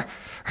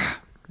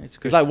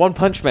good. He's like One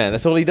Punch Man.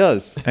 That's all he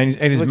does. And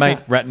his Works mate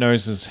out.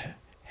 Ratnose is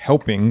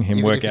helping him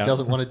Even work if he out.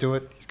 doesn't want to do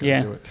it, he's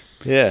Yeah. do it.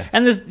 Yeah.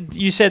 And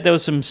you said there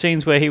was some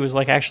scenes where he was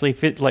like actually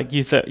fit. Like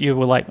you thought you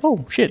were like,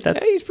 oh shit,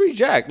 that's Yeah, he's pretty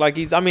jacked. Like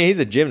he's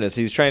a gymnast.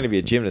 He was trained to be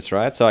a gymnast,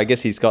 right? So I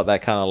guess he's got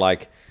that kind of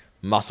like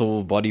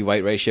muscle body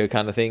weight ratio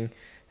kind of thing.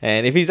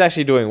 And if he's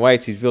actually doing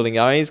weights, he's building.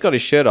 I mean, he's got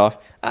his shirt off.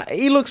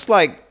 He looks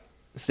like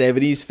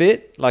 70s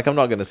fit. Like I'm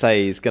not going to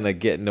say he's going to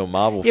get into a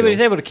Marvel yeah, film. but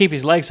he's able to keep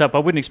his legs up. I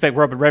wouldn't expect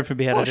Robert Redford to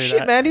be able Oh to do shit,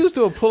 that. man! He was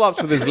doing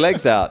pull-ups with his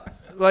legs out.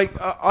 Like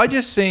I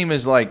just see him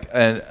as like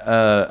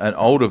an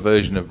older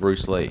version of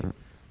Bruce Lee.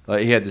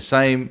 Like he had the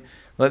same.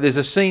 Like there's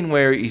a scene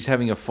where he's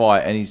having a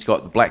fight and he's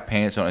got the black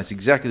pants on. It's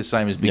exactly the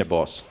same as Big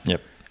Boss.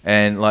 Yep.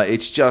 And like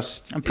it's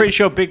just. I'm pretty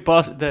sure Big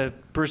Boss,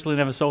 Bruce Lee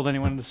never sold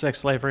anyone into sex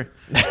slavery.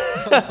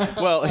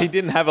 Well, he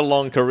didn't have a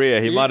long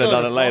career. He might have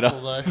done it later.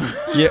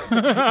 There you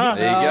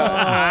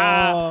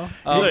go.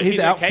 So his he's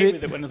okay outfit,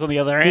 with it when it's on the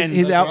other end.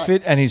 his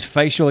outfit and his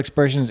facial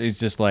expressions is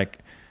just like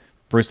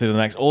Bruce Lee to the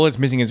max. All it's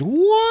missing is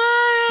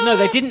what? No,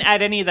 they didn't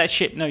add any of that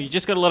shit. No, you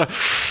just got a lot of.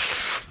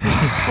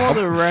 For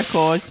the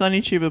record,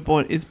 Sonny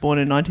Chiba is born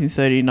in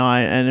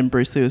 1939, and then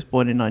Bruce Lee was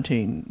born in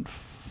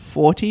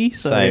 1940.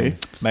 So Same.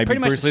 Maybe pretty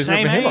much Bruce the Lee's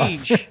same ripping him off.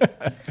 age.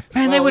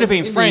 Man, they Well, would have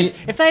been in friends. the-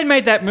 If they had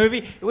made that movie,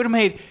 it would have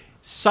made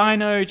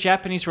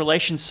Sino-Japanese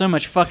relations so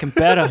much fucking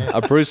better.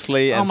 A Bruce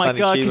Lee and Oh my Sonny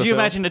god, Chiba could you film.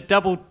 imagine a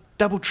double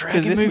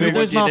dragon this movie with movie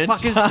those didn't.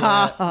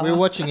 motherfuckers? We were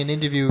watching an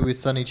interview with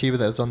Sonny Chiba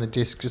that was on the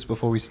disc just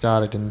before we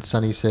started, and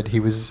Sonny said he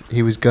was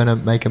going to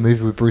make a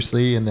movie with Bruce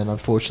Lee, and then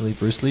unfortunately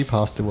Bruce Lee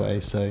passed away.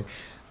 So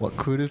what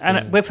could have been?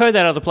 And we've heard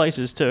that other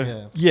places too.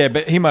 yeah. Yeah,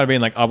 but he might have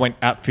been like, I went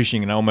out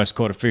fishing and I almost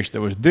caught a fish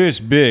that was this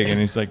big, and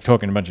he's like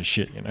talking a bunch of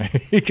shit, you know.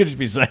 He could just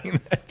be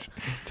saying that.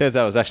 Turns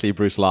out it was actually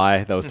Bruce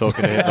Lee that was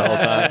talking to him the whole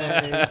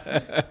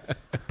time.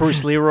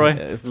 Bruce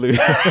Leroy.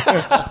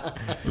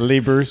 Lee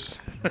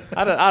Bruce.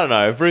 I don't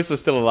know. If Bruce was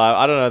still alive,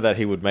 I don't know that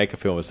he would make a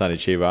film with Sonny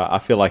Chiba. I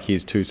feel like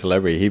he's too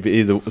celebrity. He'd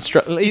be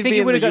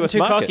he would've gotten too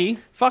cocky?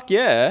 Fuck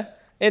yeah.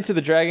 Enter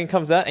the Dragon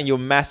comes out and you're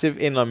massive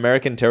in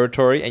American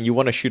territory and you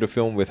want to shoot a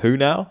film with who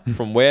now?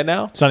 From where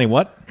now? Sonny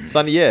what?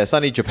 Sonny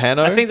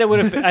Japano. I think they would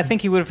have. I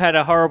think he would have had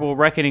a horrible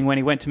reckoning when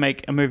he went to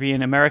make a movie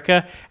in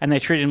America, and they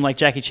treated him like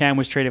Jackie Chan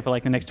was treated for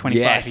like the next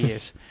 25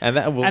 years. And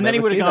that And then he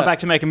would have gone back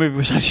to make a movie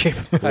with Sonny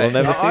Chiba. We'll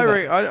never see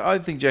that. I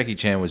think Jackie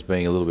Chan was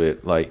being a little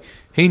bit like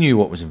he knew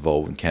what was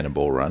involved in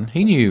Cannonball Run.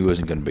 He knew he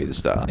wasn't going to be the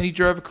star, and he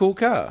drove a cool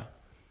car.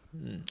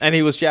 And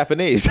he was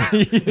Japanese.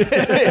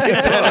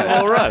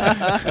 Cannonball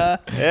Run.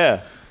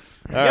 Yeah.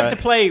 You have to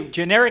play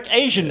generic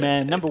Asian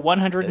man, number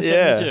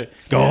 172. Yeah.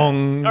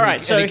 Gong. All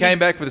right, so and he came he's-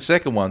 back for the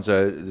second one,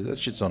 so that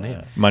shit's on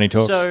him. Money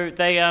talks. So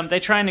they're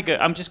trying to go.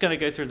 I'm just going to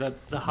go through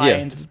the high Yeah.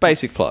 end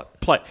Basic plot.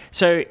 plot.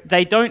 So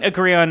they don't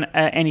agree on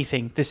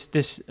anything.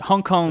 This Hong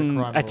The Kong crime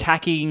lord.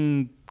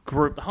 attacking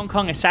group, Hong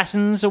Kong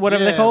assassins or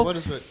whatever they're Yeah, called. what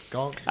is it?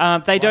 Gong?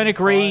 They don't One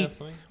agree. Fire or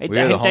something? They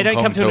We're the Hong don't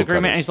Kong come to an toe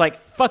agreement. And cutters. he's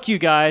like, "Fuck you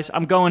guys.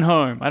 I'm going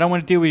home. I don't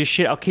want to deal with your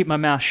shit. I'll keep my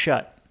mouth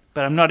shut.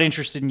 But I'm not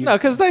interested in you." No,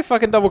 because they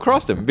fucking double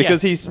crossed him.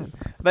 Because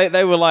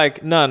they were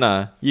like,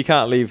 no, you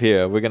can't leave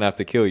here. We're gonna have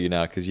to kill you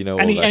now because you know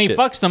all and he, that and he shit.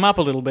 fucks them up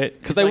a little bit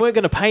Because they weren't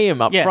gonna pay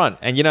him up Yeah. front,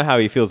 and you know how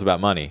he feels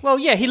about money. Well,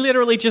 yeah, he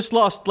literally just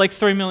lost like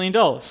 $3 million.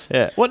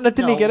 Yeah. What didn't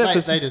he No, get it they,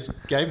 for? they just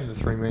gave him the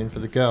 $3 million for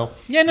the girl.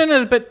 Yeah,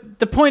 no. But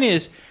the point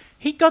is,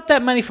 he got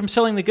that money from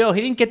selling the girl.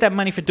 He didn't get that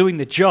money for doing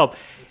the job.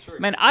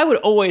 Man, I would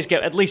always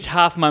get at least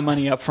half my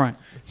money up front.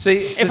 See,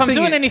 If I'm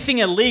doing anything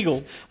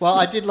illegal, Well,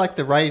 I did like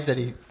the raise that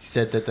he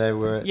said that they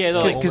were. Yeah,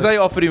 they're like- because they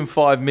offered him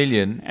 $5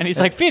 million, and he's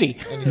like, 50.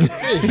 And he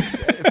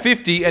said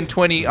 50 and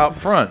 20 up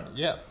front.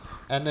 yeah.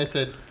 And they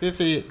said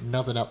 50,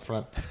 nothing up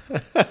front.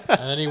 And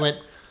then he went,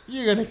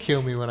 "You're gonna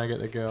kill me when I get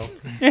the girl."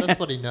 That's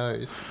what he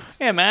knows.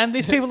 Yeah, man,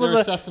 these people They're are the...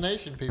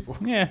 assassination people.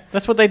 Yeah,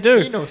 that's what they He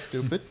do. knows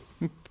stupid.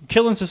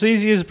 Killing as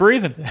easy as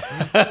breathing.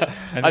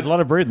 And there's a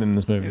lot of breathing in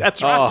this movie.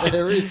 That's right. Oh,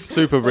 There is.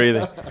 super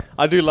breathing.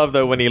 I do love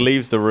though when he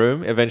leaves the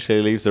room.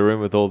 Eventually leaves the room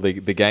with all the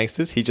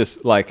gangsters. He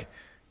just like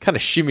kind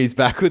of shimmies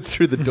backwards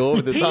through the door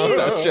with his arms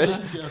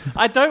outstretched.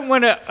 I don't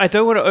want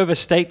to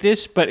overstate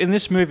this, but in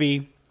this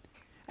movie,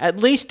 at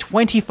least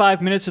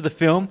 25 minutes of the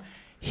film,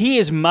 he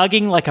is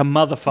mugging like a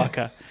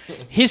motherfucker.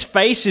 His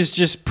face is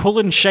just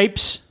pulling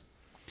shapes.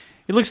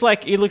 He looks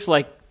like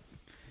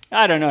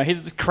I don't know.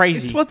 He's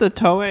crazy. It's what the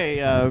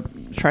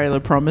Toei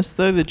trailer promised,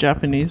 though, the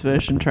Japanese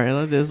version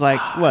trailer. There's like,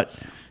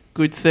 what,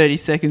 good 30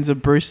 seconds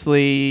of Bruce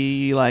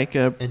Lee, like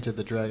a Enter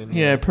the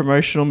Dragon.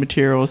 promotional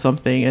material or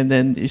something, and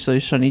then you see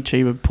Sonny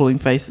Chiba pulling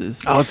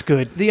faces. Oh, it's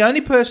good. The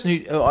only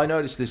person who I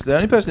noticed this, the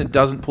only person who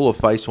doesn't pull a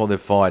face while they're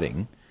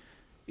fighting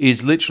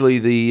is literally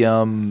the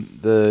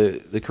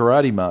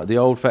karate the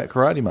old fat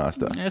karate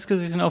master. Yeah, that's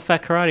because he's an old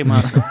fat karate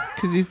master.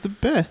 Because he's the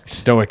best.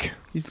 Stoic.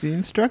 He's the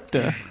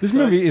instructor. This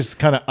movie is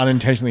kind of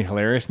unintentionally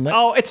hilarious in that.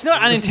 Oh, it's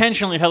not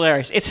unintentionally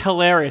hilarious. It's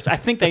hilarious. I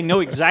think they know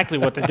exactly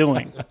what they're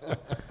doing.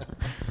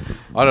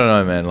 I don't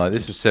know, man. Like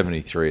this is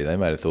 '73. They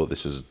may have thought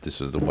this was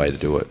the way to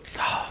do it.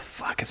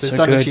 Fuck, it's So so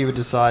Sonny good. Chiba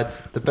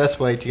decides the best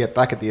way to get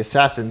back at the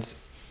assassins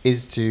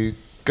is to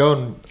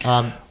go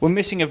and We're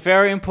missing a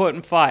very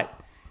important fight.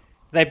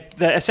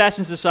 The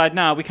assassins decide,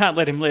 no, we can't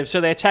let him live,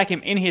 so they attack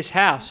him in his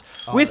house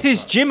with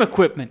his gym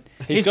equipment.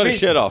 He's got his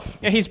shirt off.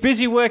 Yeah, he's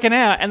busy working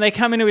out, and they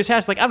come into his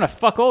house like, I'm gonna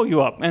fuck all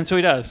you up, and so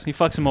he does. He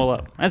fucks them all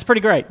up. That's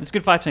pretty great. It's a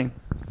good fight scene.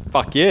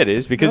 Fuck yeah, it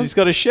is, because he's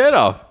got his shirt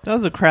off. That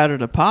was a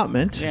crowded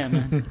apartment. Yeah,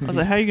 man. I was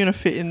like, how are you going to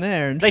fit in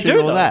there and They shoot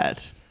do, all though.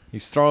 that?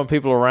 He's throwing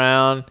people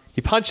around. He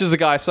punches the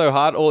guy so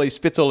hard, he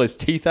spits all his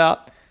teeth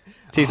out.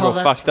 Teeth are all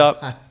that's fucked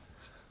up.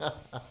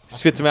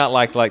 Spits them out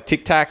like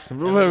Tic Tacs.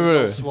 And then he's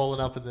all swollen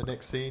up in the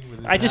next scene. With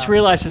his I just mouth.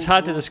 realized it's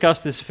hard to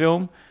discuss this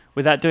film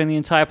without doing the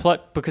entire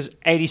plot because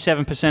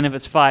 87% of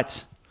it's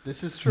fights.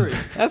 This is true.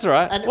 That's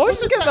right. And Well, we'll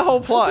just wasn't get the that-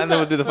 whole plot wasn't and then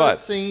we'll that do the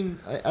first fight. scene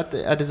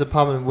at his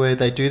apartment where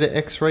they do the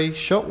X-ray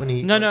shot when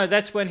he. No,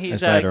 that's when he's.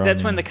 That's later on,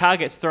 That's yeah. when the car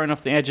gets thrown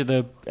off the edge of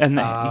the. And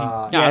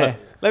Ah. yeah. No,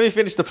 let me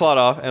finish the plot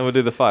off and we'll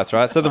do the fights,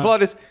 right? So the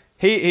plot is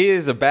he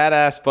is a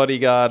badass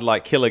bodyguard,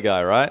 like killer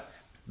guy, right?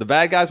 The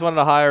bad guys wanted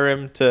to hire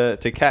him to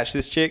catch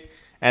this chick,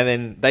 and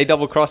then they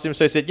double crossed him.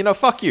 So he said,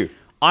 fuck you.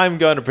 I'm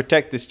going to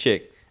protect this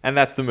chick. And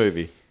that's the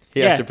movie. He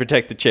Yeah. has to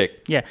protect the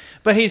chick. Yeah,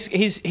 but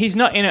he's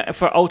not in it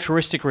for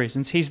altruistic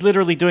reasons. He's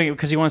literally doing it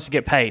because he wants to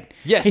get paid.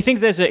 Yes. he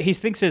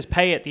thinks there's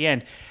pay at the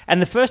end.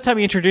 And the first time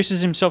he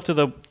introduces himself to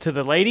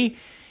the lady,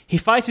 he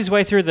fights his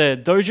way through the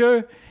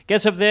dojo,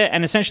 gets up there,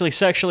 and essentially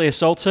sexually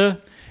assaults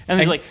her. And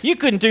he's like, "You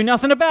couldn't do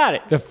nothing about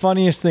it." The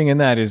funniest thing in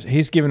that is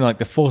he's given like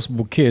the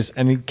forcible kiss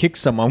and he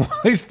kicks someone while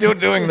he's still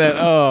doing that.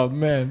 Oh,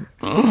 man.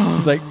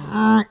 He's like,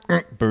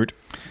 boot.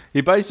 He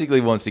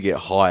basically wants to get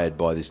hired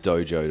by this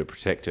dojo to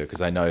protect her because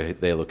they know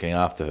they're looking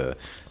after her.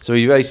 So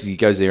he basically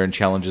goes there and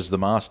challenges the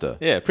master.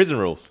 Yeah, prison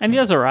rules. And he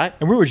does all right.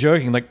 And we were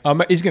joking, like,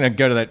 he's going to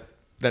go to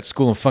that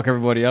school and fuck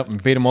everybody up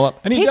and beat them all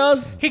up. And he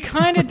does. He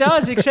kind of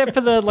does, except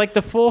for the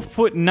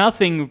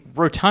 4'0"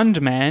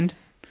 rotund man.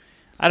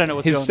 I don't know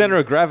what's His going center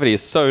on. of gravity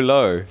is so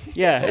low.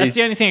 Yeah, that's He's-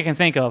 the only thing I can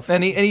think of.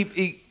 And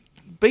he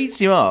beats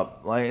him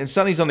up, and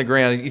Sonny's on the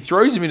ground. He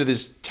throws him into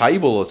this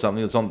table or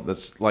something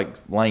that's like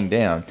laying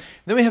down.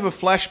 Then we have a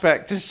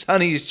flashback to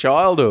Sonny's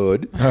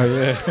childhood. Oh,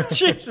 yeah.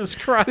 Jesus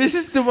Christ. This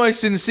is the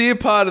most sincere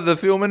part of the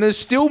film, and there's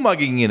still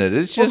mugging in it.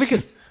 It's Well,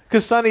 just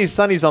because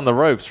Sonny's on the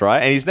ropes, right?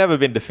 And he's never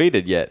been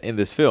defeated yet in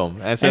this film.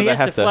 And so And he they has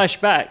to have to flash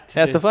back. He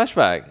has to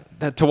flashback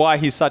to why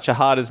he's such a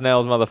hard as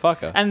nails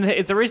motherfucker. And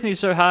the reason he's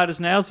so hard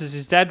as nails is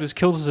his dad was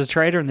killed as a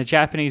traitor in the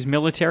Japanese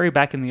military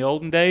back in the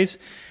olden days.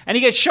 And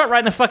he gets shot right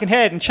in the fucking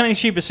head, and Sonny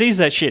Chiba sees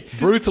that shit.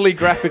 Brutally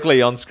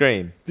graphically on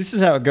screen. This is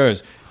how it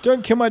goes.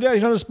 Don't kill my dad.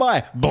 He's not a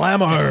spy.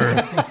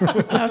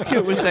 Blammo. How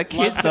cute was that kid,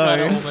 Like that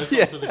though? almost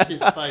onto the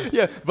kid's face.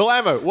 Yeah,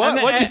 Belamo. What? And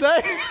then- What'd you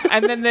say?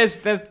 And then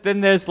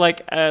there's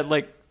like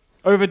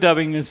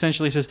overdubbing that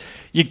essentially says,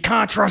 "You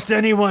can't trust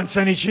anyone,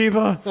 Sonny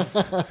Chiba."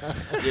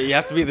 Yeah, you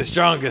have to be the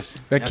strongest.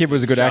 That kid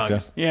was a good actor.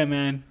 Yeah,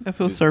 man. I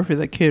feel sorry for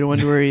that kid. I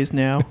wonder where he is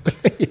now.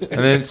 and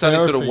then Sonny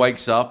sort of Therapy.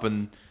 wakes up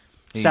and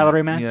he,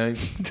 Salary man. You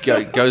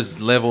know, goes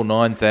level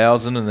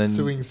 9,000, and then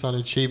Suing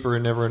Sonny Chiba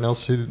and everyone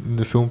else who in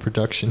the film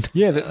production.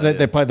 Yeah,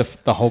 they play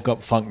the Hulk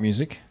up funk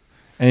music.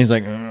 And he's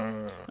like, they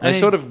And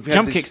sort of have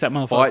jump this kicks that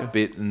motherfucker. fight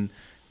bit, and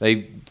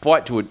they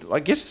fight to it. I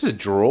guess it's a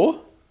draw.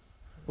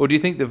 Or do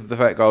you think the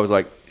fat guy was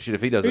like, shit,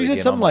 if he does it he again,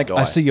 said something I might like,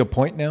 I die? see your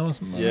point now or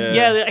something.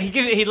 Yeah,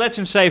 he lets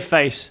him save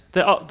face.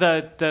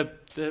 The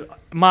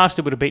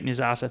master would have beaten his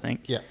ass, I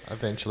think. Yeah,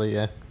 eventually,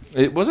 yeah.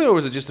 It was it, or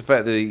was it just the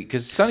fact that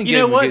because Sonny? You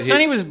know what?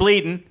 Sonny was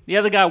bleeding. The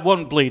other guy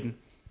wasn't bleeding.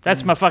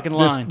 That's my fucking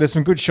line. There's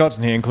some good shots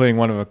in here, including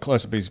one of a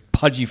close up of his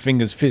pudgy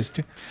fingers fist.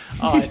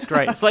 Oh, it's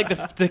great. It's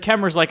like the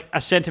camera's like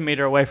a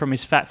centimeter away from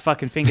his fat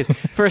fucking fingers.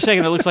 For a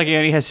second, it looks like he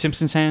only has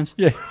Simpsons hands.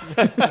 Yeah.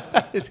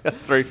 He's got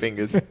 3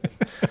 fingers.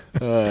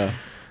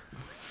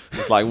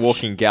 It's like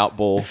walking gout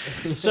ball.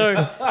 So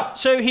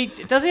he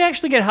does he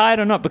actually get hired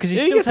or not? Because he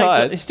Yeah, he still gets takes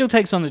hired. he still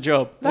takes on the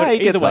job. No, he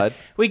gets either way.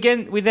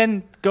 hired. We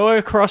then go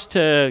across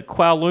to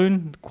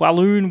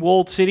Kowloon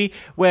walled city,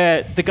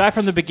 where the guy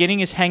from the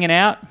beginning is hanging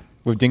out.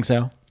 With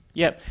Dinksau.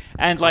 Yep,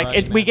 and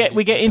Karate we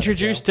man, get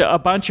introduced to a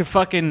bunch of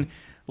fucking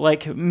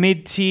like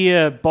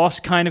mid-tier boss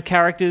kind of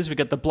characters. We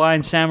got the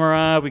blind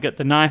samurai, we got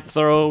the knife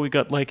thrower, we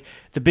got like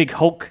the big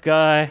Hulk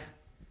guy.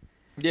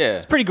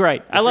 Yeah. Pretty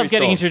great. I love three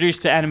getting stalls.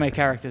 introduced to anime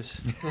characters.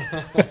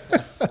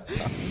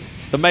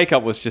 The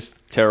makeup was just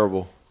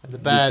terrible. And the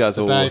guys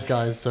all- bad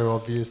guy is so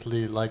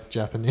obviously like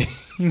Japanese.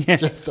 Yeah.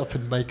 Dressed up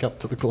in makeup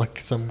to look like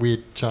some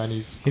weird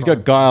Chinese. He's crime.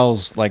 got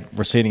Giles' like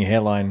receding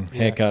hairline,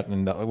 haircut,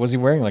 and was he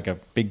wearing like a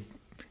big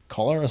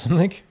collar or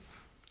something?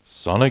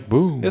 Sonic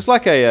Boom. It's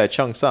like a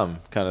Chung Sum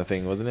kind of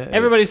thing, wasn't it?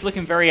 Everybody's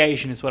looking very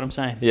Asian, is what I'm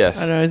saying. Yes.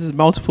 I don't know, there's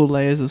multiple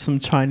layers of some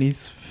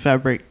Chinese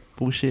fabric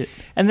bullshit.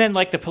 And then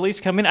like the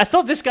police come in. I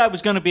thought this guy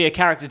was going to be a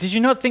character. Did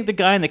you not think the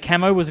guy in the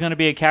camo was going to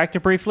be a character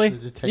briefly? The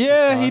detective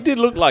Yeah, guy. he did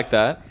look like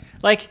that.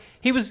 Like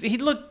he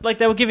looked like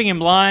they were giving him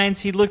lines.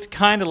 He looked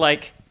kind of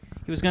like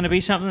he was going to be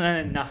something,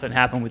 and then nothing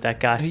happened with that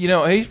guy. You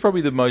know, he's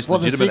probably the most Well,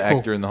 the legitimate sequel.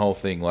 actor in the whole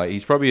thing. Like,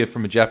 he's probably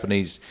from a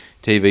Japanese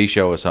TV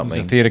show or He's a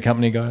something. theatre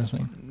company guy or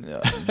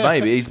something.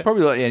 Maybe he's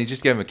probably like, yeah. And he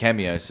just gave him a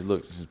cameo. Said,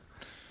 "Look,"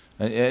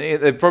 and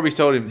they probably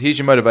told him, "Here's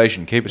your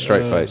motivation. Keep a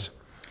straight face."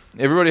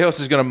 Everybody else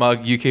is going to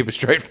mug. You keep a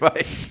straight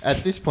face.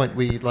 At this point,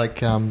 we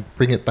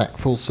bring it back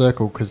full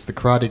circle because the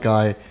karate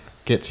guy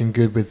gets in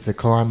good with the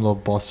crime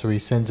lord boss, so he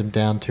sends him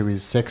down to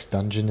his sex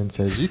dungeon and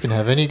says, "You can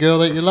have any girl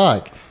that you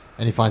like."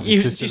 And he finds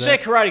his sister You there.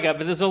 say karate guy,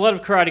 but there's a lot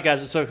of karate guys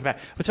we're talking about.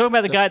 We're talking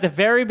about the guy at the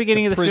very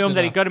beginning of the film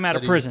that he got him out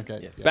of prison.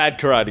 Bad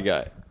karate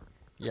guy.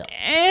 Yeah.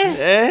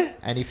 Eh?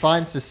 And he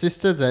finds the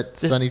sister that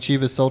Sonny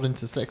Chiba sold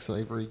into sex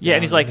slavery. Yeah,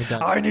 and he's like, in the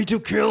dungeon. I need to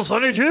kill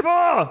Sonny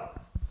Chiba!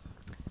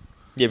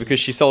 Yeah, because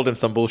she sold him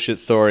some bullshit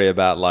story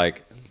about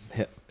like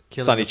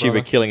Sonny her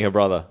brother. Chiba killing her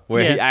brother,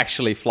 where he Yeah.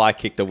 actually fly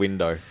kicked a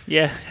window.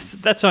 Yeah,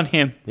 that's on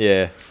him.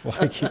 Yeah,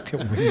 Like it to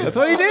win. that's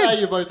what he Oh, now did.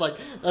 you're both like,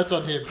 that's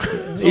on him.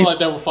 It's not like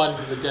they were fighting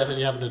to the death and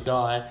you happen to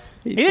die.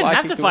 He didn't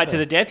have to fight to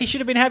the death. He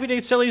should have been happy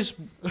to sell his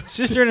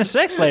sister into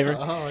sex slavery.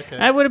 Oh, okay.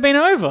 That would have been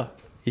over.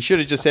 He should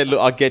have just said, "Look,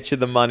 I'll get you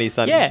the money,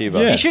 Sonny Yeah.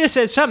 Chiba." He should have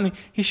said something.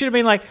 He should have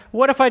been like,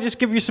 what if I just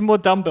give you some more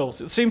dumbbells?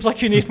 It seems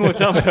like you need more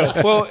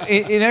dumbbells. Well,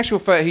 in actual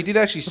fact, he did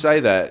actually say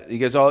that. He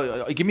goes,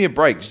 "Oh, give me a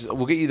break.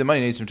 We'll get you the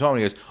money. You need some time."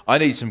 And he goes, "I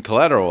need some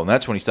collateral," and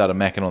that's when he started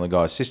macking on the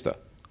guy's sister.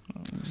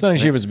 Sonny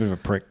Chiba's a bit of a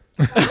prick.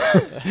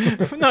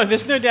 No,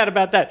 there's no doubt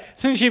about that.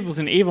 Sonny Chiba was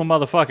an evil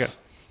motherfucker.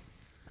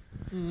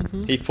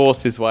 He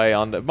forced his way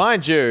on.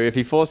 Mind you, if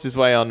he forced his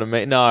way onto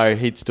me, no,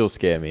 he'd still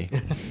scare me.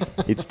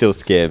 He'd still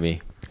scare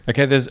me.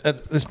 Okay, at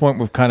this point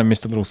we've kind of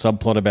missed a little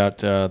subplot about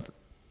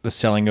the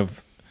selling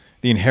of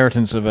the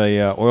inheritance of a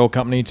oil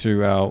company to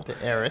The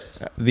heiress.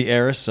 the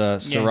heiress,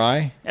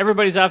 Sarai.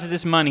 Everybody's after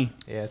this money.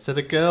 Yeah, so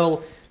the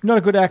girl, Not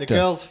a good the actor.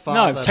 girl's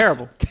father. No,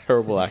 terrible.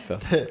 Terrible actor.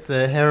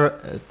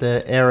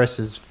 The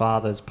heiress's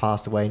father's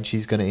passed away and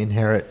she's going to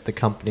inherit the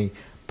company,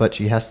 but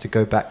she has to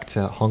go back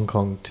to Hong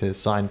Kong to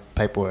sign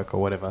paperwork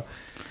or whatever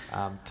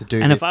to do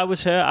And this. if I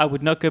was her, I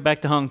would not go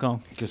back to Hong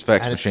Kong. Because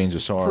fax And it's machines were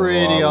so pretty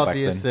unreliable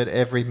obvious back then. that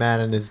every man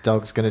and his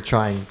dog's going to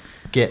try and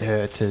get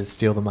her to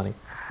steal the money.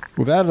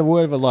 Without a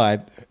word of a lie,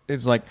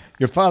 it's like,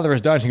 your father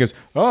has died. And she goes,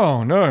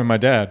 oh, no, my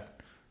dad.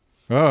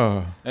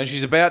 Oh. And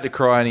she's about to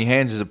cry, and he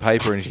hands her a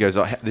paper, and she goes,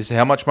 "Oh, this is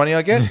how much money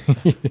I get?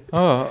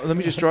 Oh, let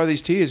me just dry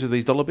these tears with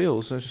these dollar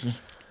bills."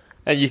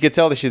 And you could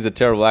tell that she's a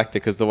terrible actor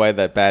because the way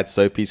that bad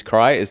soapies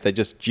cry is they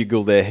just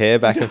jiggle their hair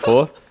back and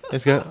forth.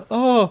 Just go,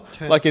 oh,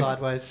 Turn like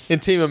sideways. in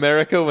Team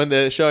America when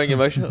they're showing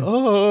emotion.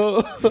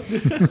 Oh,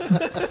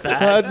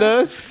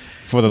 sadness.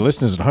 For the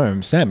listeners at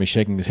home, Sam is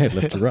shaking his head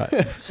left to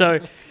right. So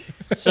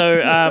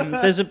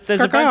there's a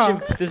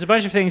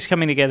bunch of things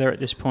coming together at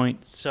this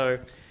point. So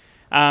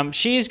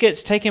she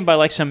gets taken by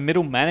like some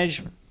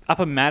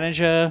upper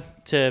manager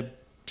to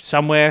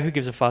somewhere. Who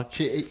gives a fuck?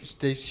 She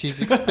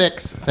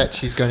expects that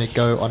she's going to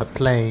go on a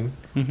plane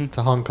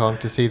to Hong Kong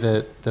to see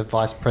the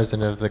vice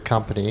president of the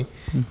company,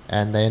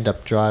 and they end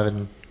up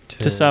driving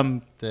To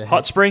some the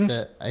hot springs?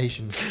 The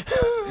Asian,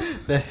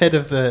 the head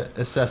of the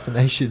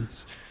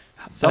assassinations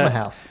summer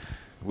house.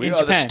 We In are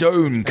the Japan.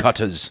 stone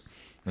cutters,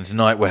 and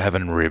tonight we're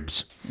having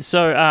ribs.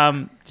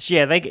 So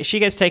she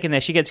gets taken there.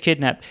 She gets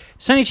kidnapped.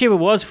 Sonny Chiba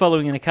was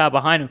following in a car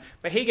behind him,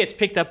 but he gets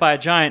picked up by a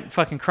giant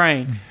fucking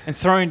crane and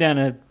thrown down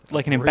an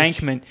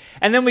embankment.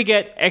 And then we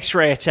get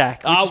X-ray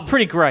attack, which is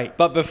pretty great.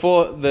 But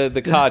before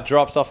the car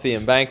drops off the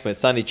embankment,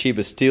 Sonny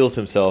Chiba steals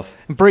himself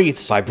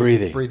Breathes. by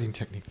breathing. Breathing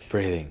technique.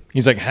 Breathing.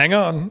 He's like, hang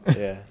on.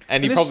 Yeah.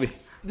 And he This- probably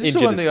This is the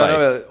injured one his thing I know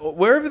face. about.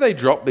 Wherever they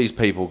drop these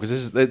people,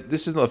 because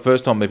this is not the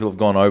first time people have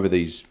gone over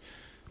these.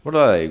 What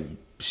are they?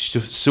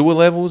 Sewer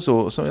levels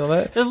or something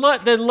like that? There's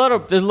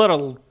a lot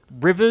of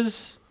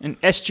rivers and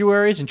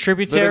estuaries and But they've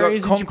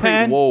tributaries got in concrete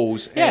Japan.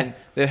 walls, Yeah. and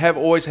they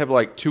always have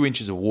like 2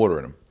 inches of water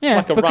in them. Yeah,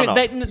 Like a because runoff.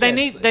 they Yeah,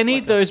 need it's they need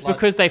like a those flood-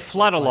 because they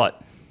flood a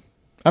lot.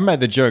 I made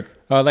the joke,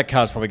 oh, that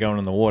car's probably going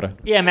in the water.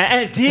 Yeah, man,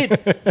 and it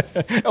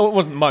did. Oh, it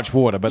wasn't much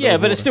water, but there Yeah, was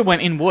but water. it still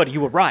went in water.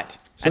 You were right.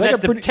 So And they that's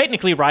got pretty-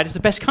 technically right. It's the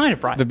best kind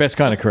of right. The best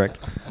kind of correct.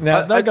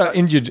 Now, they got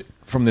injured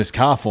from this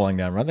car falling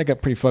down, right? They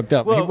got pretty fucked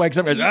up. he wakes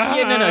up and goes,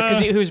 yeah, no, because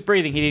he was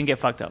breathing. He didn't get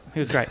fucked up. He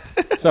was great.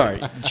 sorry,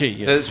 cheat.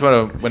 Yes. That's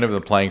whenever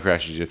the plane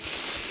crashes, you.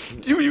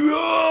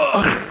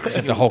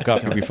 Except the Hulk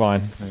up, he'll be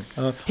fine.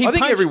 I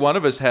think every one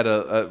of us had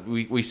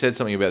we said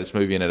something about this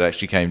movie and it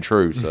actually came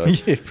true. So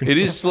Yeah, pretty it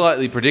is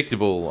slightly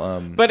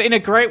predictable. But in a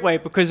great way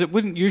because it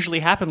wouldn't usually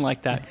happen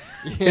like that.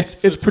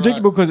 It's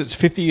predictable because it's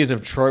 50 years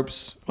of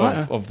tropes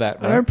of that,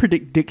 I right? don't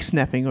predict dick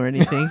snapping or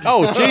anything.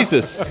 Oh,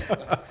 Jesus.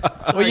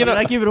 Well, you Did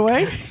I know, give it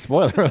away?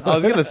 Spoiler alert. I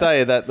was going to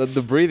say that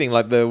the breathing,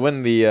 like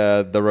when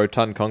the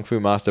rotund kung fu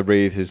master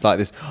breathes, is like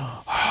this.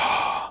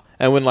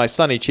 And when like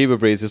Sonny Chiba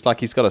breathes, it's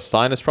like he's got a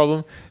sinus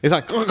problem. He's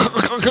like,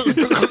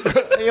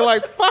 and you're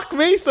like, fuck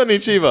me, Sonny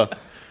Chiba.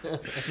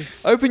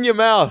 Open your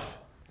mouth.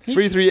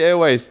 Breathe through your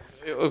airways.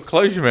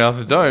 Close your mouth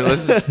and don't.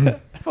 Let's just,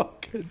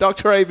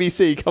 Dr.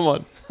 ABC, come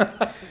on.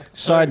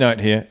 Side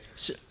note here.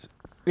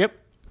 Yep.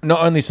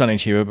 Not only Sonny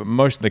Chiba, but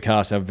most of the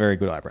cast have very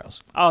good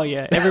eyebrows. Oh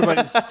yeah,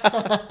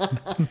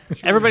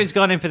 everybody's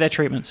gone in for their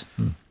treatments.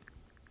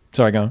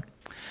 Sorry, go on.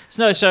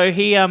 So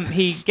he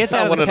gets I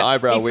out of want the an car.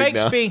 eyebrow He wig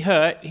fakes now. being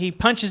hurt. He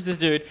punches the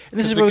dude, and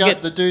this is The, where we gun,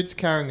 get. the dude's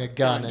carrying a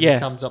gun and Yeah. he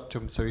comes up to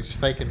him, so he's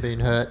faking being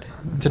hurt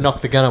to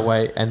knock the gun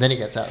away, and then he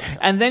gets out of the car.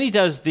 And then he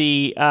does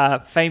the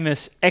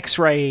famous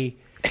X-ray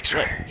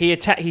X-ray. He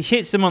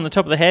hits them on the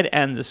top of the head,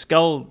 and the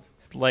skull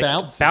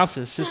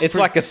bounces. It's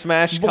like a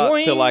smash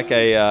cut to like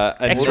a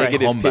X-ray.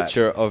 negative Combat.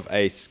 picture of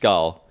a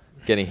skull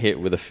getting hit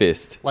with a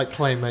fist. Like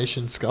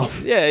claymation skull.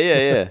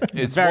 Yeah.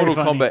 It's Very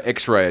Mortal funny. Kombat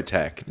X-ray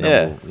attack.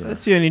 Yeah.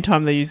 That's the only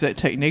time they use that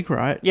technique,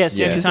 right? Yes,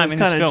 Yeah. every This time is in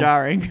this kind of film.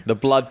 jarring. The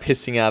blood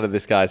pissing out of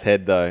this guy's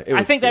head, though. It I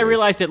was think they serious.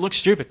 realized it looked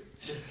stupid.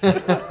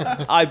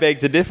 I beg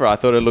to differ. I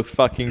thought it looked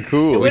fucking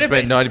cool. We would've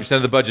spent 90%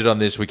 of the budget on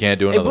this. We can't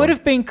do another It would one.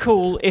 have been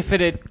cool if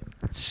it had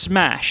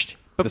smashed,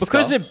 but The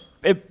because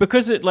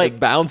skull? it like It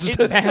bounced.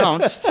 it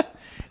bounced.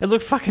 It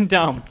looked fucking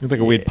dumb. Looked like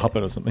a weird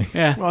puppet or something.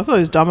 Yeah. Well, I thought it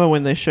was dumber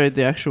when they showed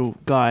the actual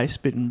guy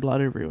spitting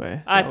blood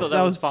everywhere. I thought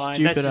that was fine.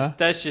 stupider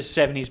That's just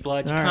 70s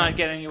blood. You All can't right.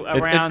 get any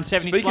around 70s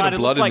speaking blood. of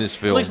It looks blood in like this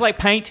film- it looks like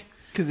paint.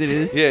 because it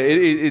is. Yeah,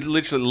 it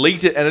literally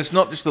liter, and it's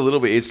not just a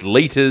little bit. It's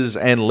liters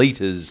and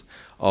liters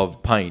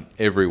of paint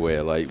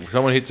everywhere. Like if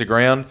someone hits the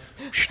ground,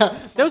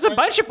 There's a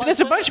bunch of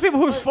people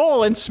who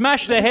fall and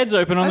smash their heads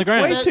open on the That's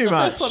ground. way too The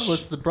best much. one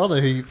was the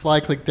brother who fly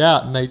clicked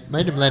out, and they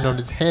made him land on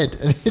his head,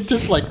 and it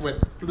just like went.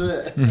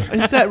 bleh.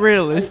 Is that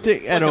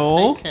realistic at Like a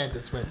all? paint can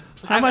just went.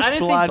 How much I don't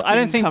think- blood I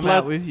don't can think come blood-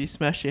 out with you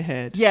smash your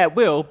head? Yeah, it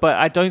will, but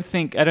I don't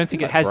think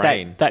it has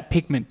brain. that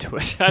pigment to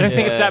it. I don't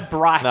think it's that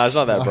bright. No, it's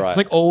not that bright. It's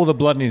like all the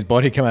blood in his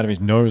body come out of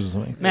his nose or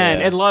something. Man,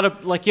 Yeah. a lot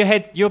of like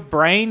your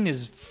brain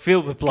is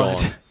filled with blood.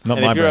 Gone. Not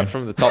and my if you're brain. up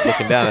from the top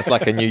looking down, it's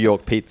like a New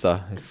York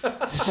pizza. It's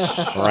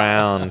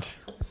round.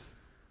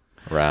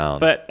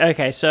 But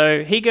okay,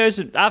 so he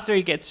goes after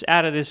he gets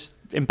out of this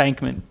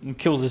embankment and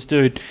kills this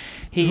dude.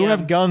 He Who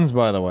have guns,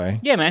 by the way.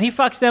 yeah, man, he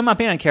fucks them up.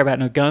 He don't care about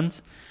no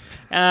guns.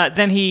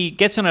 Then he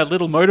gets on a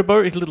little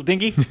motorboat, his little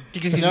dinghy.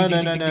 No.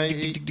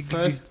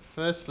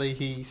 Firstly,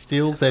 he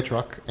steals their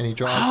truck and he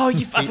drives.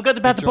 Oh, I forgot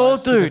about the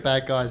bald drives to the dude.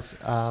 bad guys'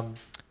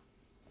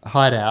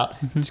 hideout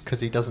because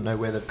he doesn't know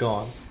where they've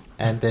gone,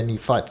 and then he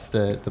fights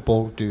the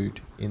bald dude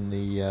in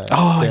the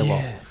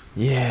stairwell.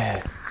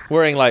 Yeah.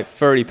 Wearing like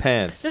furry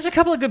pants. There's a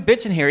couple of good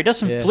bits in here. He does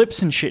some Yeah.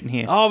 flips and shit in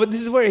here. Oh, but this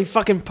is where he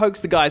fucking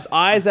pokes the guy's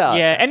eyes out.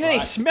 yeah, and then he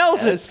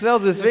smells And it it.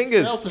 smells his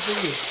fingers. Smells the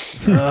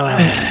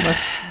fingers.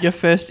 Your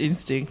first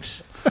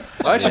instinct.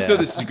 I actually Yeah. thought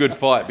this is a good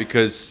fight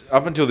because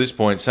up until this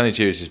point, Sonny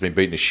Chiba's just been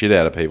beating the shit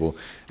out of people.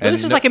 Well,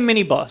 this is like a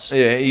mini boss.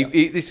 Yeah,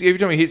 every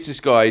time he hits this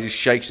guy, he just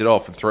shakes it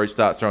off and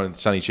starts throwing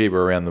Sonny Chiba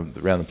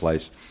around the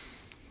place.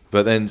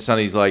 But then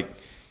Sonny's like,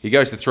 he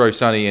goes to throw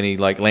Sonny and he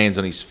like lands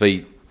on his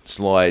feet,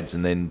 slides,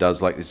 and then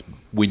does like this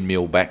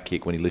windmill back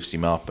kick when he lifts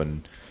him up,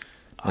 and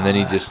then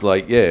he just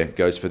like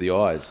goes for the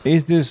eyes.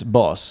 Is this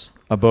boss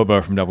a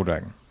Bobo from Double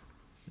Dragon?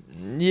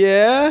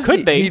 Yeah.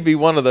 Could be. He'd be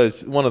one of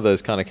those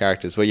kind of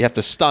characters where you have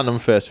to stun him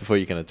first before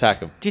you can attack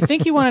him. Do you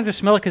think he wanted to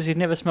smell it because he'd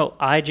never smelled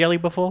eye jelly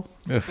before?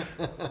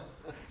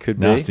 Could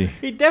be. Nasty.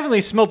 He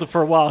definitely smelled it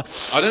for a while.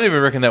 I don't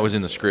even reckon that was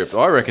in the script.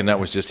 I reckon that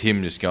was just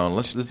him just going,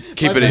 let's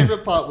keep My it in.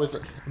 favorite part was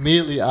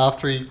immediately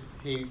after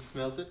he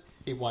smells it,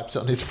 he wipes it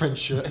on his friend's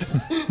shirt.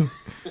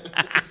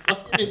 It's like,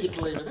 I need to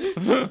clean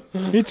it.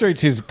 He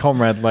treats his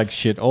comrade like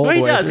shit all Well, the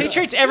he way does. through. He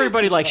treats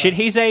everybody like shit.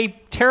 He's a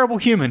terrible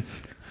human.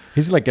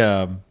 He's like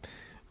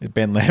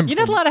Ben Lamb. You're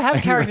not from allowed to have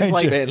Angry characters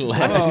like Ranger. Ben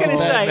Lamb. I'm just going to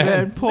say,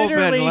 Man, poor Ben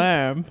literally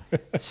Lamb.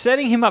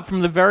 setting him up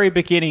from the very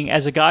beginning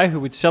as a guy who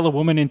would sell a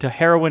woman into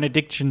heroin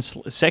addiction,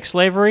 sex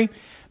slavery,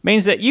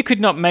 means that you could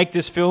not make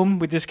this film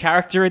with this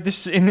character in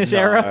this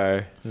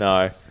era.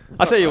 No.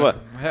 I'll tell you what.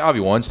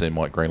 Harvey Weinstein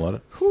might greenlight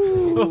it. That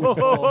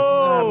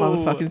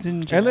motherfucker's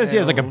in jail. Unless he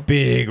has like a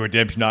big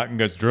redemption arc and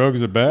goes,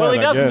 drugs are bad. Well, he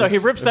I doesn't though. guess." He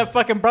rips that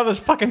fucking brother's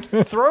fucking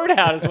throat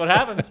out. Is what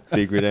happens.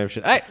 Big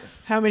redemption. Hey.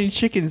 How many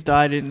chickens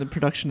died in the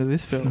production of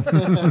this film?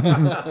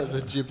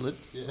 The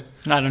giblets, yeah.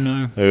 I don't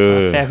know.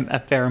 Ugh. A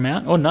fair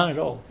amount, or none at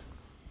all.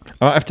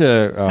 I have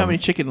to. How many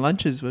chicken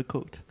lunches were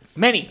cooked?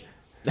 Many.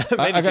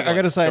 I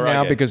got to say it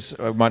now because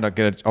I might not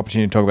get an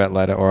opportunity to talk about it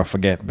later, or I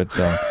forget. But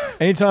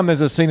anytime there's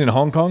a scene in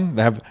Hong Kong,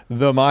 they have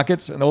the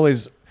markets and all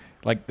these,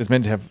 like, there's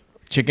meant to have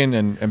chicken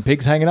and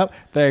pigs hanging up.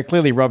 They're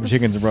clearly rubber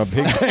chickens and rubber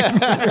pigs.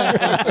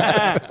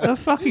 The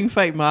fucking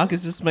fake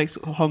markets just makes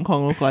Hong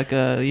Kong look like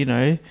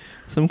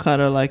some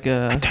kind of like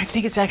I a. don't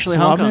think it's actually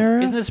Slum Hong Kong.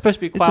 area? Isn't it supposed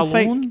to be It's a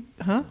Kowloon? fake,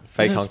 huh?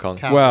 Fake Hong Kong.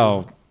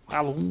 Wow.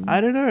 I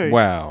don't know.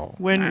 Wow.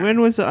 When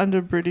was it under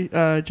British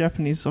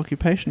Japanese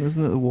occupation?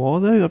 Wasn't it the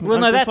war though? Well,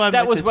 no, That's why I'm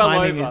that like, was the well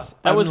timing over. is-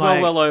 That I'm was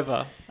like, well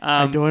over.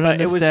 I don't but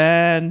it was-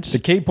 understand. The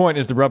key point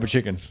is the rubber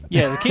chickens.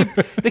 Yeah,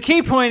 the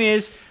key point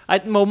is,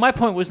 my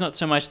point was not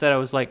so much that I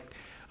was like,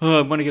 oh,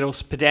 I want to get all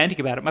pedantic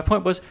about it. My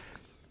point was,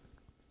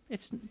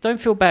 don't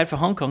feel bad for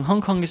Hong Kong.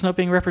 Hong Kong is not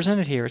being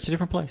represented here. It's a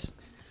different place.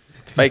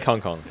 It's fake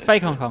Hong Kong.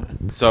 Fake Hong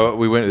Kong. So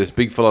we went to this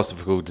big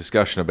philosophical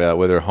discussion about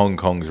whether Hong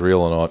Kong's real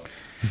or not.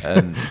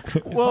 And,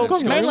 Well,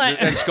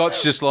 mainland.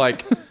 Scott's just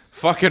like,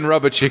 fucking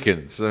rubber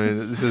chickens. I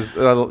mean, this is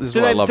what I love Do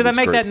they this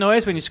make group. that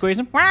noise when you squeeze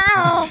them?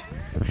 Wow!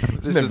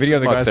 Isn't that video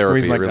of the my guy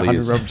therapy, squeezing like it really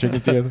 100 is. rubber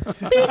chickens together?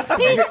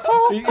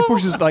 he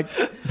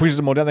pushes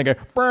them all down. They go.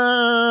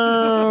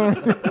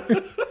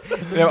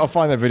 Yeah, I'll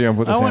find that video and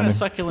put the I sound want a in.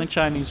 succulent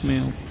Chinese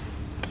meal.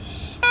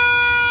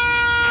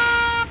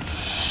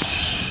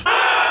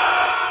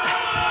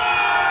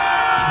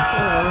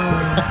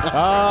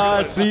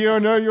 I see you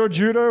know your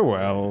judo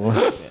well.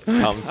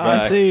 Comes I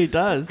back. see, he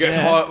does. Get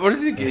Yeah. hot. What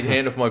is it? Get your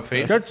hand off my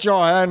penis. Get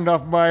your hand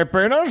off my Is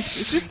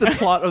penis. this the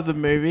plot of the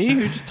movie?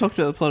 Who just talked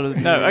about the plot of the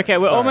movie? No, okay,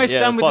 we're almost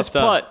Yeah, done with plot's this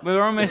done. plot.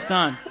 We're almost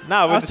done. No,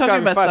 I we're was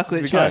talking describing about fights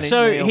Suckling as we go. Chinese.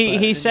 So Nail, but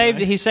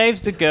anyway. he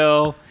saves the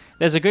girl.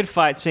 There's a good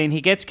fight scene.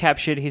 He gets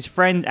captured. His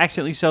friend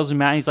accidentally sells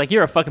him out. He's like,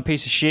 "You're a fucking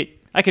piece of shit.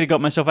 I could have got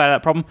myself out of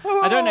that problem.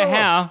 I don't know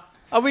how."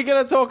 Are we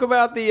going to talk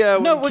about the No,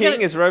 when we're King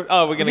gonna- is we're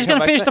going We're to just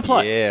gonna finish the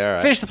plot. Yeah, all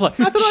right. Finish the plot.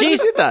 I thought I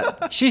just did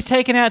that. She's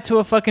taken out to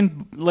a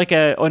fucking like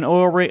an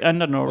oil rig,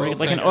 not an oil rig,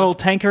 like an tanker. oil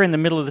tanker in the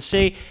middle of the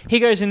sea. He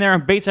goes in there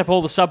and beats up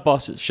all the sub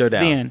bosses.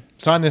 Showdown. The end.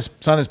 Sign this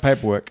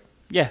paperwork.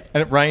 Yeah,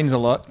 And it rains a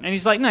lot. and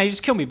he's like, "No, you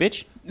just kill me,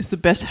 bitch." It's the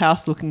best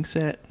house-looking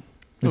set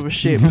of a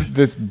ship.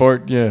 This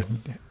boat, yeah,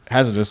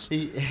 hazardous.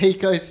 He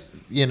goes,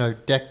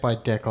 deck by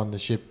deck on the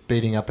ship,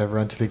 beating up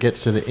everyone till he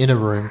gets to the inner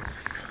room,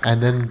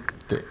 and then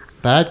the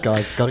bad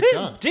guy's got a Whose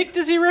gun. dick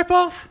does he rip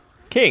off?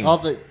 King. Oh,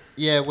 when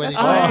he's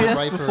Oh, trying to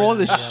that's rape her before in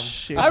the the,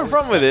 ship. I have a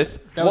problem with this.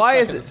 that was Why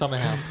back is at the it? summer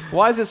house.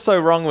 Why is it so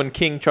wrong when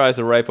King tries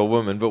to rape a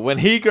woman, but when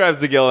he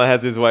grabs the girl and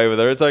has his way with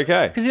her, it's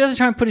okay? Because he doesn't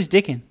try and put his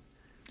dick in.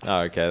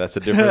 Oh, okay, that's a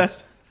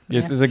difference.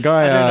 Yes, there's a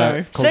guy. I don't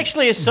know. Called,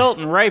 Sexually assault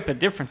and rape are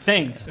different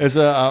things. there's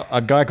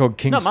a guy called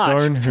King Not much.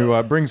 Stone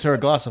who brings her a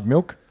glass of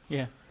milk,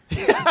 Yeah.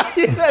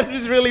 That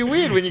is really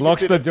weird when you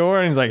locks the consider- door,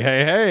 and he's like,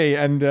 "Hey,"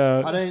 and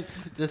I don't.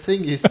 The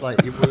thing is, like,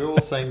 we're all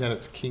saying that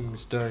it's King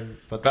Stone,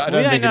 but I that,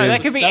 don't We think don't it know.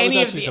 is. That could be that was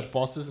any of actually the. the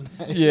boss's name.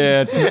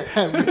 Yeah, it's,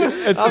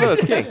 I thought it was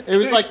King. It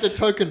was like the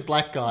token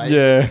black guy.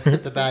 Yeah.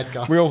 The bad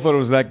guy. we all thought it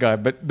was that guy,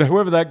 but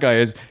whoever that guy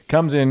is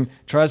comes in,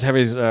 tries to have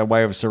his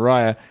way of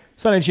Soraya.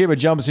 Sonny Chiba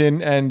jumps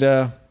in,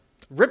 and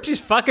Rips his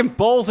fucking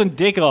balls and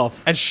dick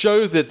off. And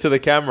shows it to the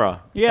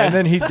camera. Yeah.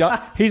 then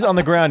he's on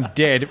the ground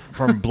dead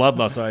from blood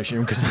loss, I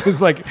assume, because there's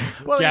like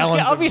well, gallons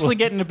he's of obviously blood.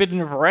 getting a bit of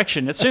an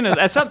erection. As soon as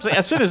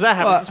that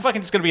happens, it's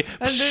fucking just going to be.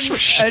 And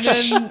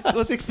then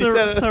what's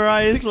 60%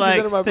 Soraya's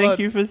 60% of my like, thank blood."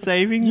 you for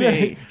saving Yeah,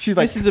 me. she's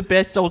like- this is the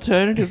best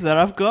alternative that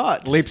I've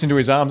got. leaps into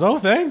his arms. Oh,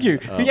 thank you.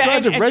 He Yeah,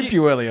 tried to and rape she-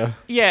 you earlier.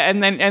 Yeah,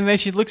 and then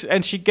she looks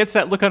and she gets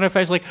that look on her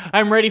face like,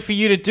 I'm ready for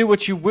you to do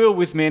what you will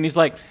with me. And he's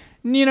like,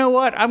 you know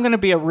what? I'm going to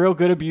be a real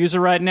good abuser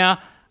right now.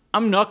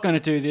 I'm not going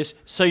to do this.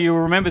 So you'll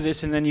remember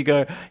this, and then you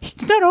go, he's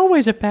not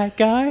always a bad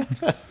guy.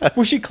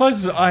 Well, she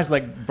closes her eyes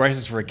like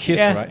braces for a kiss,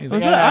 Yeah. right? He's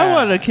Was like, it, I "Ah."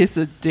 want to kiss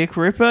a dick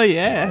ripper,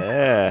 yeah.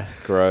 Yeah,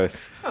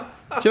 gross. Do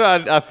you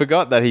know, I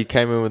forgot that he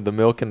came in with the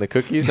milk and the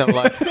cookies. I'm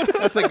like,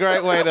 that's a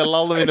great way to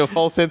lull them into a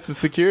false sense of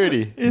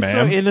security. It's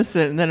so Ma'am.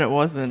 innocent, and then it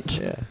wasn't.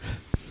 Yeah.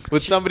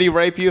 Would somebody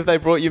rape you if they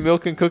brought you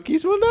milk and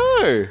cookies? Well,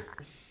 no.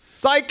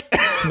 Psych.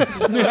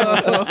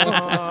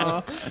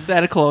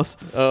 Santa Claus.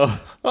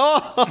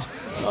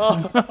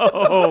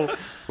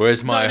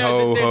 Where's my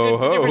ho ho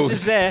the difference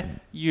is ho? there.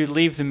 You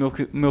leave the milk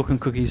and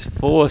cookies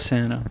for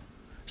Santa.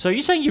 So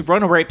you saying you'd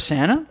run to rape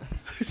Santa?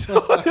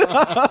 No.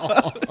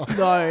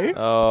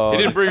 Oh. He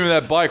didn't bring me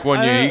that bike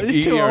one year.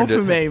 It's too old earned for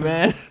it. me,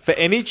 man. For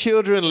any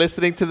children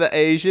listening to the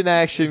Asian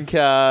Action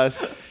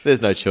Cast,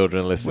 there's no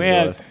children listening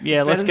to us.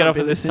 Yeah, let's Better get not off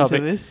be of this listening to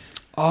topic. this.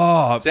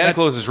 Oh, Santa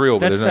Claus is real,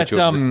 but That's there's no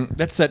that. children.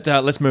 That's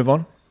that. Let's move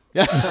on.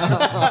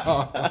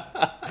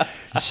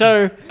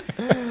 So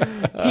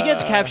he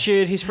gets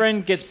captured. His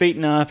friend gets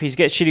beaten up. He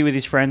gets shitty with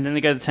his friend. Then they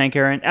go to the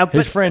tanker, and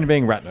His friend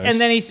being Ratnose. and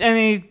then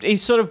he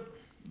sort of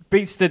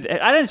beats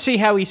the. I don't see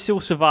how he still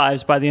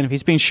survives by the end of it.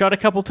 He's been shot a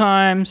couple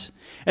times.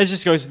 It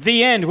just goes,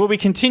 the end will be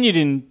continued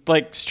in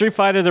like Street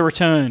Fighter: The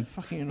Return.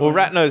 Fucking Well,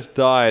 annoying. Ratnose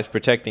dies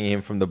protecting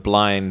him from the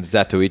blind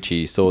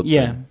Zatoichi swordsman.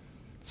 Yeah.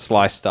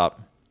 Sliced up.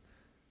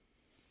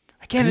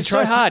 Again, he it's so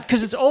tries to- hard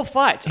because it's all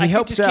fights. I could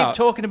helps just keep out.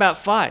 talking about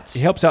fights. he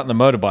helps out in the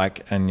motorbike,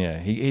 and yeah,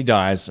 he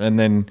dies, and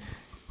then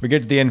we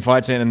get to the end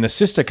fight scene, and the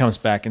sister comes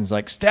back and is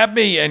like, "Stab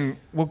me!" And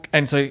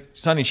so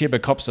Sonny Chiba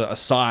cops a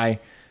sigh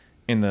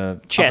in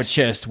the upper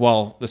chest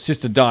while the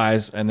sister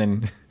dies, and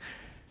then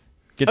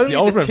gets the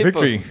ultimate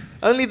victory.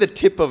 Only the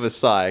tip of a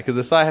sigh, because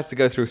the sigh has to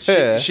go through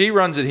her. She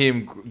runs at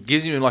him,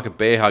 gives him like a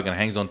bear hug, and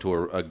hangs onto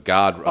a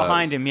guard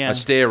Behind him, yeah. a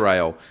stair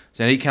rail.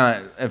 So he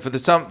can't. And for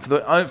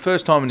the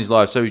first time in his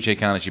life, Soichi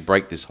can't actually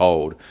break this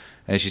hold.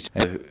 And she's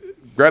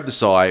grabbed the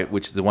sai,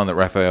 which is the one that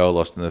Raphael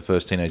lost in the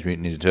first Teenage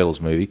Mutant Ninja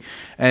Turtles movie,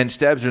 and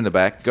stabs her in the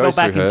back. Goes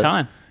Fell back through in her,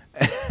 time.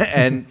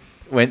 and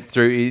went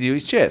through into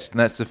his chest. And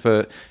that's the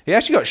first. He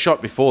actually got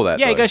shot before that.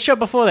 Yeah, he though. got shot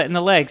before that in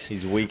the legs.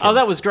 He's weakened. Oh,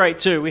 that was great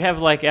too. We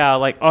have like our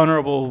like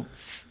honorable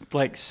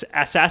like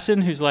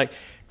assassin who's like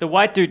the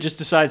white dude just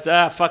decides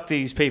fuck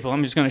these people.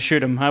 I'm just going to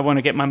shoot him. I want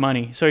to get my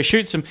money. So he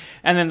shoots him,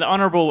 and then the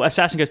honorable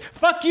assassin goes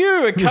fuck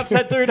you and cuts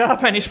that dude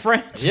up and his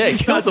friend. Yeah, he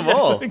kills them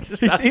all. He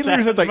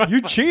literally said like,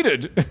 "You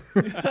cheated."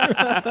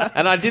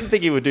 And I didn't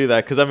think he would do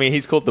that, because, I mean,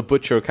 he's called the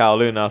Butcher of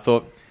Kowloon. I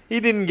thought he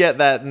didn't get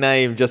that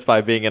name just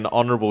by being an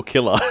honorable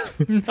killer.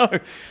 No,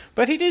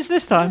 but he is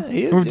this time.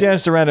 He is, We've yeah.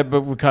 danced around it,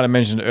 but we kind of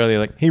mentioned it earlier.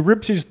 Like he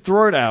rips his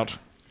throat out,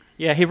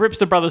 Yeah, he rips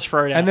the brother's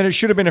throat out. and then it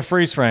should have been a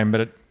freeze frame, but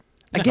it.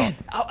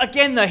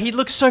 Again, though, he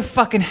looks so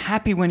fucking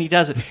happy when he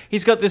does it.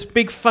 He's got this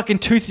big fucking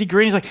toothy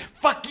grin. He's like,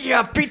 "Fuck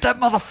yeah, beat that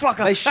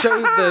motherfucker." They show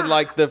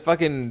the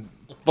fucking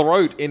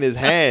throat in his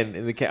hand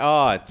in the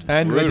it's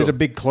And brutal. they did a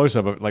big close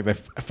up of it. Like they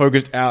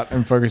focused out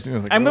and focused in. It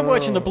was like, I remember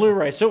watching the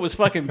Blu-ray, so it was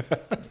fucking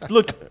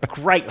looked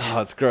great.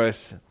 Oh, it's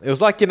gross. It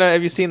was like,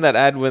 have you seen that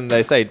ad when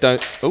they say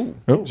don't... Oh,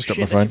 Oh, just dropped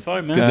my Shit, that's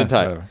phone. your phone, man.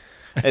 Gesundheit.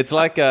 It's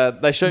like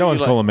they show No you one's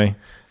like, calling me.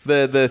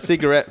 the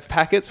cigarette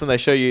packets when they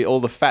show you all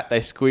the fat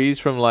they squeeze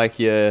from like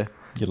your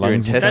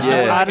lungs and intestines. stuff. That's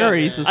Yeah.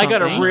 arteries or I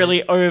got a something.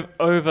 really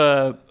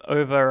over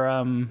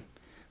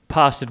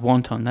pasted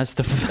wonton. That's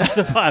the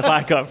vibe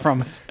I got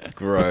from it.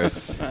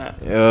 Gross. Ugh.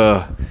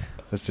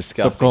 That's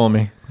disgusting. Stop calling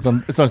me.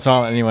 It's on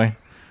silent anyway.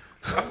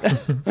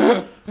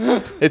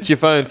 It's your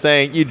phone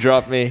saying, you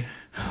dropped me.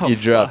 You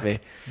dropped me.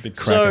 Big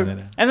crack So, in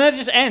there. and then it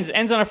just ends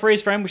on a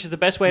freeze frame, which is the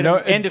best way No,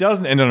 to end it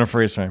doesn't end on a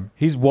freeze frame.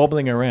 He's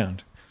wobbling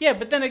around. Yeah,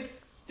 but then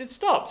it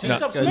stops. It No,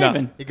 stops no.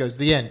 moving. It goes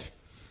the end.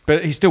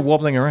 But he's still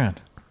wobbling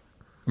around.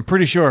 I'm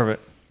pretty sure of it.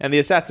 And the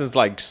assassin's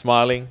like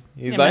smiling.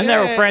 He's Yeah, like, man, they're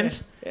all "Yeah,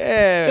 friends.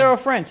 Yeah. They're all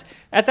friends.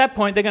 At that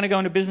point, they're going to go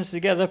into business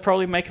together,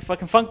 probably make a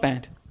fucking funk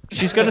band.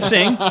 She's going to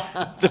sing,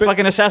 the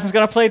fucking assassin's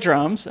going to play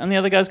drums, and the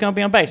other guy's going to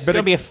be on bass. It's going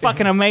to be a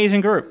fucking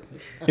amazing group.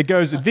 It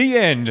goes the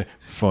end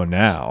for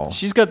now.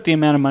 She's got the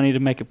amount of money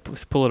to make it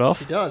pull it off.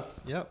 He does.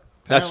 Yep.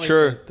 That's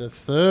Apparently true. The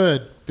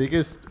third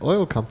biggest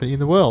oil company in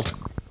the world.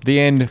 The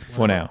end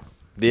for now.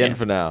 The end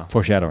for now.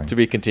 Foreshadowing. To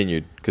be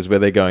continued. Because where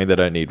they're going, they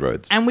don't need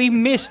roads. And we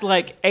missed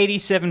like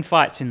 87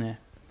 fights in there.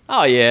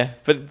 Oh, yeah.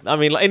 But, I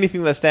mean, like,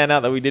 anything that stand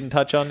out that we didn't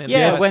touch on? Yeah,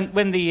 Yes.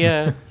 when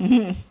the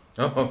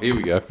Oh, here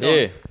we go.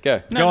 Yeah,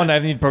 go. Go on,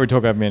 Nathan. You'd probably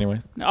talk over me anyway.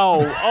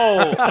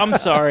 I'm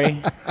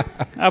sorry.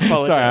 I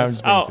apologize. Sorry, I'm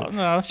just being oh silly.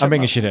 no, shut I'm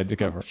being my- a shithead to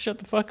cover it. Shut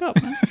the fuck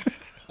up, man.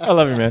 I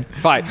love you, man.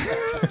 Fight.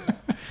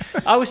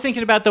 I was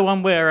thinking about the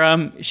one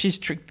where she's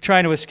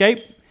trying to escape,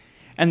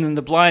 and then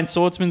the blind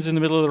swordsman's in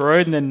the middle of the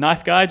road, and then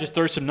knife guy just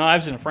throws some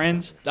knives in her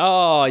friends.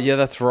 Oh, yeah,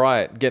 that's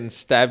right. Getting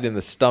stabbed in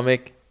the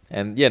stomach.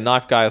 And, yeah,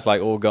 knife guy is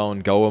like all going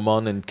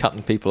Goemon and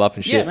cutting people up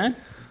and shit. Yeah, man.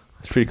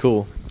 It's pretty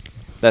cool.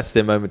 That's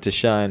their moment to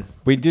shine.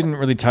 We didn't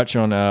really touch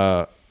on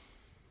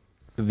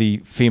the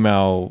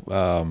female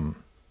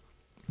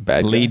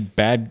Bad lead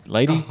bad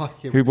lady Oh,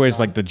 yeah, who wears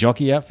like the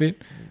jockey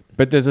outfit.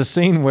 But there's a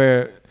scene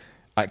where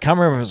I can't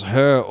remember if it was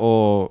her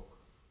or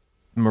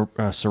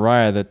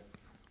Soraya that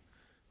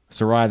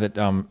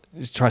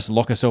tries to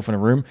lock herself in a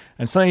room,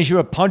 and suddenly she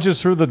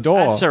punches through the door.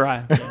 That's all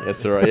right.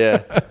 That's all right,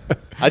 yeah.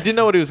 I didn't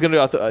know what he was going to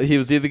do. I thought he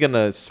was either going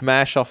to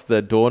smash off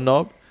the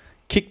doorknob,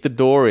 kick the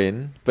door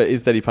in, but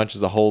instead he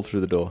punches a hole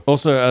through the door.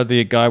 Also,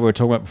 the guy we were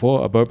talking about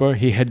before, Abobo,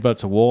 he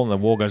headbutts a wall, and the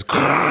wall goes.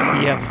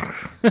 Yeah.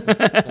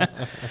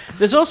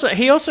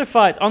 He also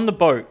fights on the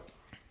boat.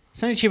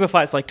 Sonny Chiba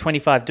fights like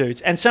 25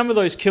 dudes, and some of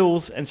those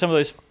kills and some of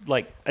those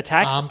like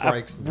attacks Arm are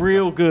breaks and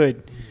real stuff.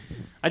 good.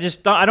 I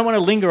don't want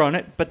to linger on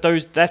it, but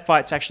that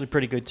fight's actually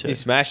pretty good too. He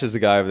smashes the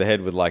guy over the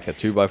head with like a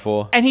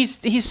 2x4. And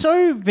he's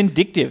so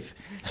vindictive.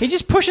 He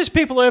just pushes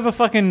people over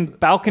fucking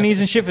balconies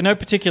and shit for no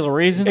particular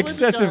reason.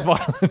 Excessive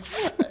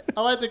violence.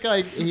 I like the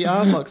guy, he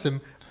arm locks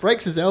him,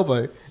 breaks his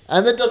elbow,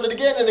 and then does it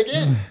again and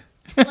again.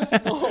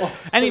 That's more.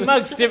 And he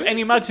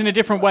mugs in a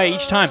different way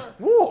each time.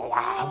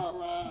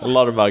 A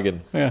lot of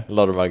mugging. Yeah. A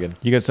lot of mugging.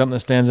 You got something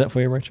that stands out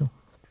for you, Rachel?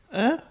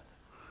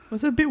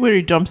 Was it a bit where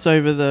he jumps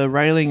over the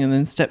railing and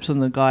then steps on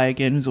the guy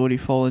again who's already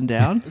fallen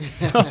down?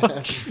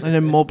 And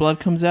then more blood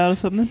comes out or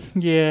something?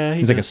 Yeah,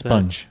 He's like a does that.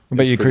 sponge. What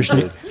about you, pretty Christian?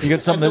 good. You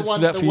got something And that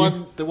stood out for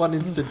you? the one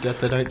instant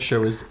death they don't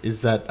show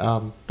is that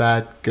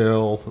bad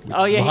girl.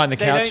 Oh yeah, Behind the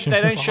couch.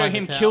 They don't show Behind the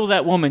him couch. kill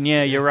that woman.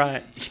 Yeah, you're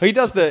right. He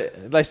does they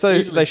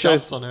Easily show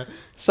jumps on her.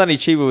 Sonny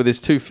Chiba with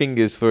his 2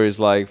 fingers for his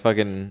like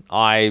fucking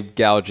eye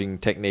gouging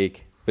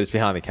technique. But it's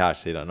behind the couch,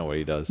 so you don't know what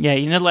he does. Yeah,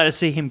 you're not allowed to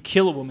see him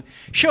kill a woman.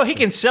 Sure, he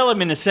can sell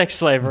him into sex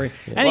slavery,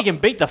 and he can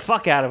beat the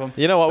fuck out of him.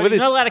 You know what, But with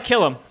he's his- not allowed to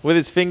kill him. With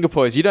his finger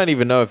poise, you don't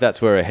even know if that's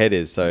where her head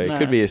is. So it No,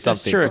 could be that's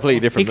something true.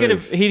 completely different.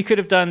 He could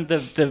have done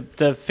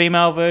the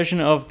female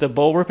version of the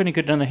ball ripping. He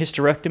could have done a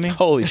hysterectomy.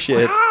 Holy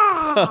shit!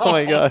 Oh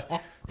my god!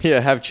 Yeah,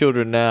 have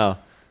children now.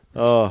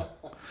 Oh,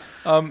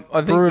 I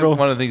think Brutal.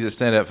 one of the things that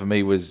stand out for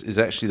me is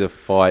actually the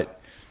fight.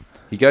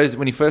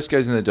 When he first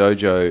goes in the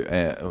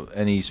dojo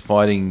and he's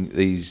fighting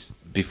these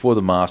before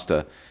the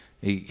master.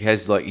 He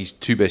has like his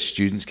 2 best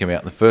students come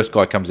out. And the first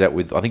guy comes out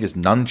with I think it's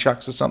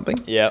nunchucks or something.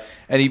 Yep.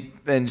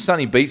 And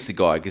Sonny beats the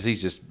guy because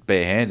he's just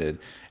barehanded.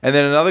 And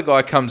then another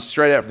guy comes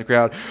straight out from the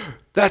crowd.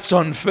 That's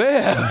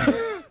unfair.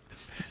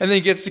 And then he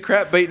gets the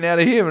crap beaten out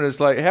of him, and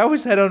it's like, how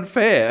is that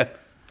unfair?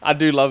 I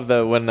do love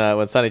when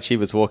Sonny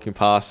Chiba's walking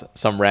past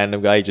some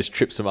random guy, he just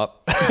trips him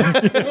up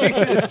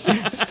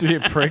Just to be a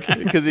prick.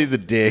 because he's a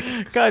dick.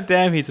 God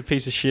damn, he's a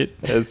piece of shit.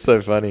 It's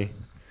so funny.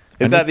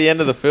 Is that the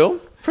end of the film?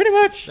 Pretty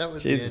much. That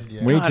was Jesus. the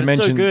end, We yeah. need to God, it's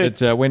so mention good.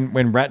 that when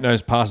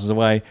Ratnose passes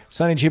away,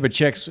 Sonny Chiba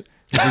checks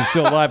if he's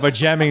still alive by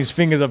jamming his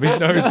fingers up his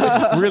nose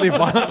really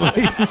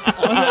violently.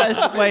 That's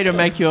a way to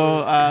make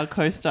your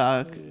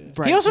co-star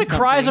break. He also or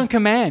cries on something.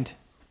 command.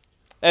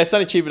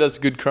 Sonny Chiba does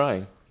good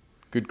crying.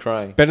 Good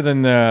crying. Better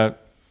than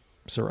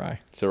Sarai.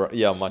 So,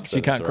 yeah, much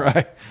She better, can't it's all right.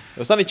 cry.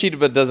 Well, Sonny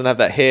Chiba doesn't have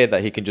that hair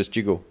that he can just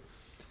jiggle.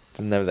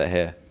 Doesn't have that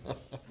hair.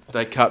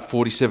 They cut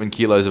 47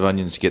 kilos of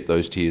onions to get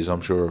those tears,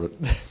 I'm sure of it.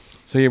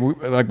 So yeah,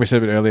 like we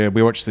said a bit earlier,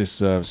 we watched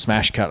this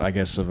smash cut, I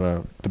guess, of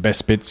the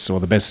best bits or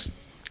the best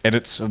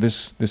edits of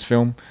this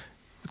film.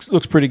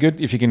 Looks pretty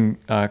good. If you can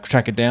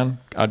track it down,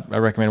 I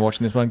recommend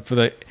watching this one for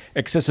the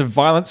excessive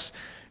violence,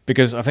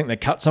 because I think they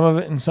cut some of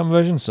it in some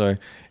versions, so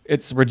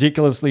it's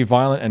ridiculously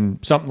violent, and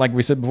some, like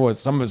we said before,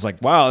 some of it's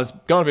like, wow, it's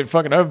gone a bit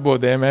fucking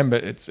overboard there, man,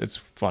 but it's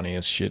funny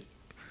as shit.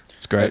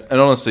 It's great. And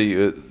honestly,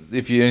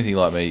 if you're anything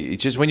like me,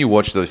 it's just when you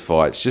watch those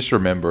fights, just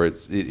remember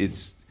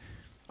it's.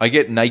 I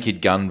get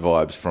Naked Gun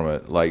vibes from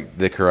it, like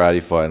the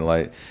karate fight, and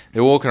like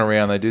they're walking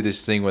around, they do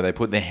this thing where they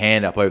put their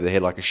hand up over their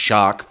head like a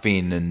shark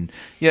fin, and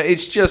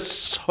it's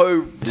just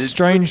so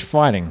strange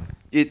fighting.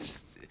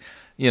 It's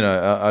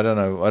I don't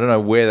know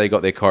where they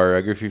got their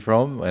choreography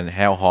from and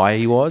how high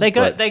he was. They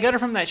got it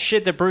from that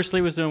shit that Bruce Lee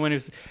was doing when he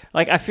was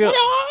like, I feel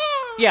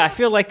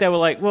like they were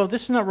like, well,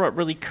 this is not what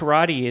really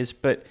karate is,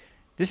 but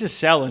this is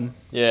selling.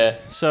 Yeah.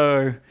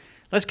 So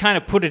let's kind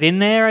of put it in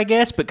there, I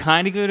guess, but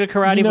kind of go to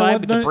karate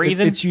vibe with the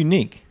breathing. It's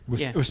unique.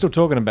 We're still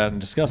talking about it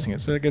and discussing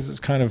it, so I guess it's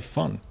kind of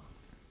fun.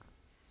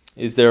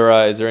 Is there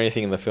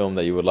anything in the film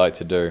that you would like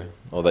to do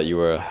or that you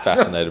were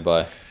fascinated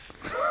by?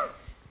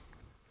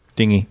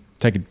 Dinghy.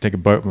 Take a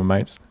boat with my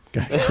mates. Go.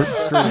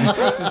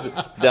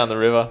 Down the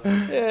river.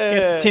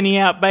 Get the tinny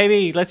out,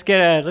 baby. Let's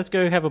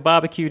go have a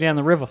barbecue down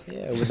the river.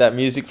 Yeah, with that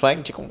music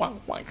playing.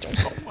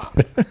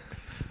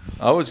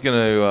 I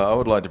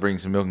would like to bring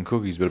some milk and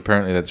cookies, but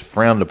apparently that's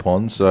frowned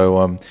upon.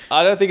 So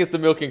I don't think it's the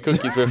milk and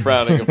cookies we're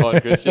frowning upon,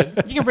 Christian.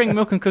 You can bring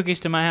milk and cookies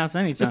to my house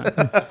anytime.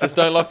 Just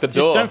don't lock the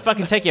door. Just don't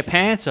fucking take your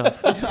pants off.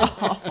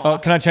 Oh,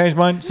 can I change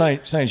mine? Sonny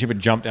Chiba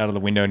jumped out of the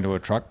window into a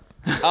truck.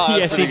 Oh,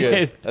 Yes, he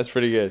did. That's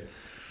pretty good.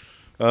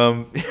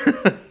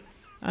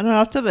 I don't know,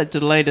 after that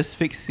delayed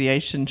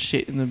asphyxiation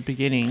shit in the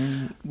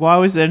beginning, why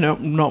was there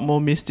not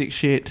more mystic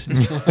shit?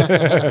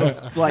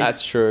 Like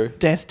That's true.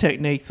 death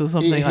techniques or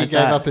something He like gave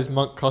that. up his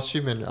monk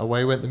costume and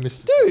away went the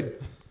Mr.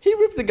 Dude, he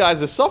ripped the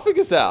guy's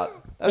esophagus out.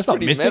 That's not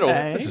pretty mystic. metal.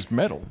 Eh? This is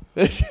metal.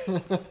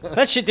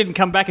 That shit didn't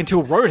come back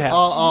until Roadhouse.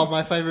 Oh,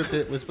 my favourite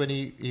bit was when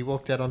he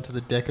walked out onto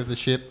the deck of the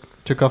ship,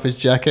 took off his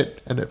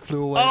jacket, and it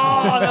flew away.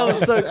 Oh, that was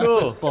so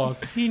cool.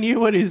 Boss. He knew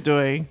what he's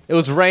doing. It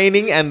was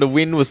raining and the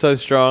wind was so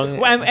strong.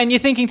 Well, and you're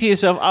thinking to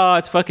yourself, oh,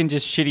 it's fucking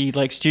just shitty,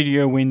 like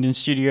studio wind and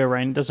studio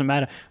rain. It doesn't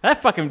matter.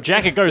 That fucking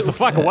jacket goes the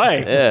fuck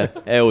away. Yeah,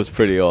 it was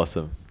pretty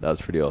awesome. That was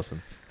pretty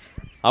awesome.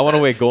 I want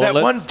to wear gauntlets.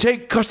 that one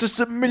take cost us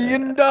 $1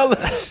 million.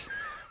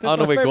 I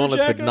want to wear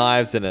gauntlets with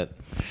knives in it.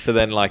 So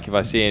then, like, if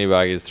I see anybody,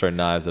 I can just throw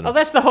knives at Oh,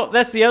 them.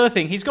 that's the other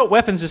thing. He's got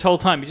weapons this whole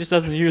time. He just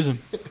doesn't use them.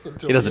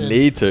 He doesn't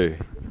need to.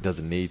 He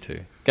doesn't need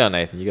to. Go on,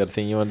 Nathan. You got a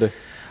thing you want to do?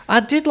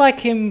 I did like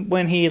him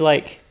when he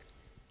like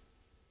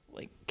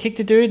kicked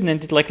a dude and then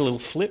did like a little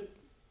flip.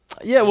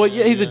 Yeah, well,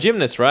 yeah, he's a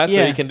gymnast, right? So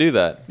Yeah. he can do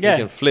that. Yeah.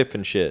 He can flip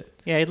and shit.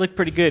 Yeah, he looked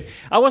pretty good.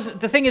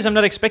 The thing is, I'm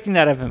not expecting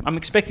that of him. I'm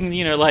expecting,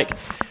 like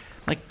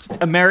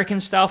American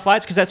style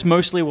fights, because that's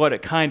mostly what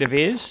it kind of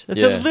is.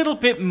 It's Yeah. a little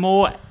bit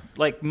more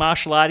like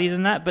martial arty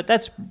than that, but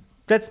that's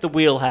the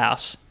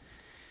wheelhouse.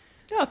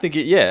 Yeah, I think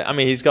I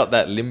mean, he's got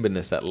that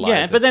limberness, that light.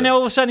 Yeah, but then all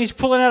of a sudden he's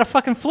pulling out a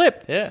fucking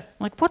flip. Yeah.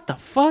 Like, what the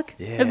fuck?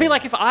 Yeah. It'd be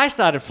like if I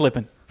started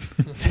flipping.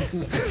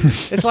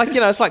 It's like,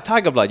 it's like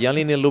Tiger Blood. You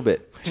only need a little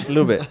bit. Just a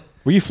little bit.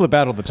 Well, you flip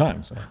out all the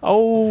time. So.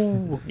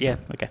 Oh, yeah,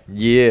 okay.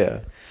 Yeah.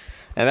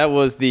 And that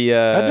was the...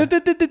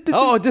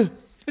 Oh, dude.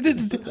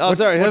 Oh,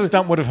 sorry. What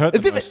stunt would have hurt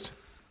the most?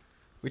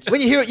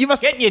 When you hear it, you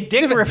must... Getting your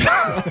dick ripped.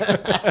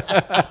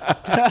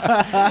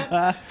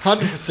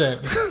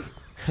 100%.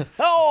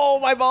 Oh,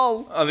 my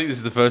balls. I think this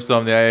is the first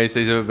time the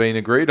AAC's ever been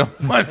agreed on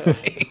one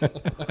thing.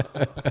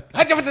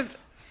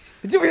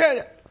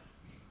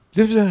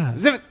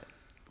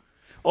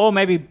 Or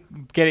maybe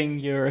getting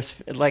your,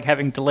 like,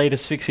 having delayed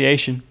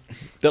asphyxiation.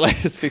 Delayed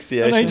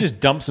asphyxiation. He just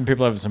dumped some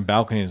people over some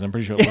balconies. I'm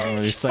pretty sure it wasn't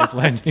really a safe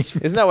landing.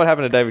 Isn't that what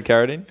happened to David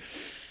Carradine?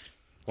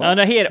 Oh,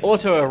 no, he had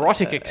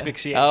autoerotic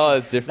asphyxiation. Oh,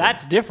 it's different.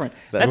 That's different.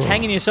 That's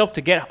hanging yourself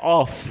to get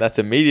off. That's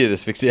immediate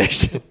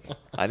asphyxiation.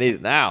 I need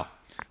it now.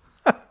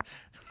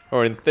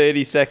 Or in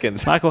 30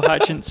 seconds. Michael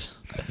Hutchins.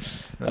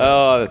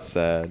 Oh, that's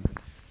sad.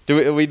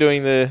 Are we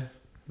doing the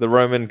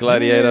Roman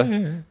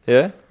gladiator?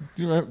 Yeah?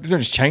 Don't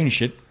just change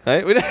shit.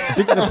 Hey, we don't-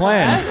 Stick to the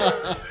plan.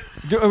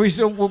 Are we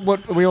still?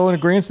 What are we all in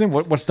agreement then?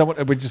 What's that?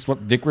 Are we just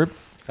what dick rip?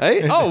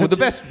 Hey? Oh, well, the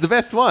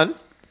best one.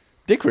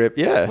 Dick rip,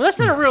 yeah. Well, that's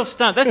not a real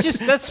stunt.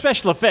 That's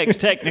special effects,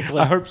 technically.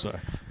 I hope so.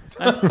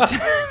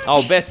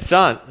 Oh, best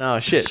stunt. Oh,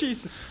 shit.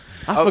 Jesus.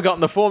 I've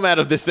forgotten the format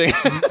of this thing.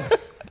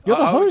 You're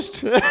the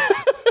host.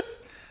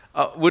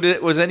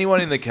 Was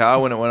anyone in the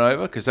car when it went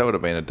over? Because that would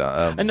have been a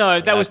No,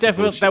 that was That's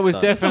a bullshit definitely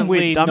stunt. Some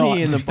weird not.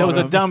 dummy in the bottom. There was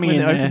a dummy when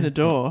in they there. opened the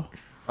door.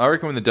 I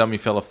reckon when the dummy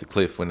fell off the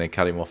cliff when they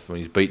cut him off when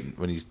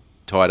he's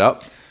tied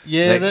up.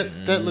 Yeah, They-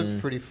 that looked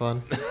pretty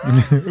fun.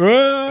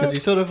 Because he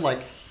sort of like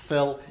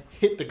fell,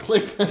 hit the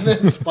cliff, and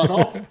then spun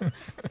off.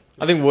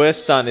 I think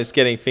worst stunt is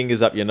getting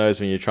fingers up your nose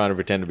when you're trying to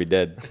pretend to be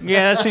dead.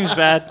 Yeah, that seems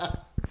bad.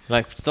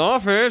 Like,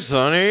 stop it,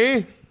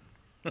 Sonny.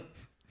 And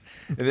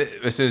then,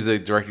 as soon as the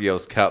director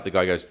yells cut, the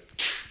guy goes,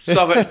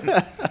 stop it.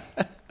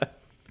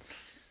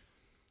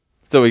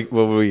 So what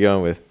were we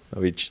going with?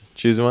 Are we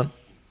choosing one?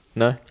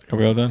 No? Are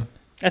we all done?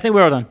 I think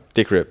we're all done.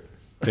 Dick rip.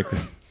 Dick.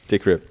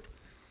 Dick rip.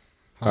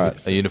 All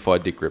right. A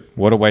unified dick grip.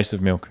 What a waste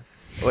of milk.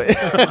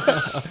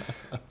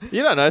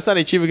 You don't know.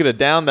 Sonny Chiba could have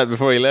downed that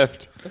before he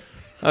left.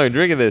 I'm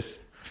drinking this.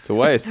 It's a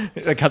waste.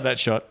 I cut that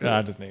shot.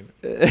 I just need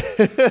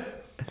it.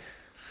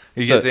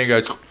 He gets there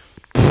and goes,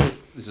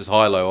 this is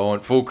high-low. I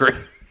want full cream.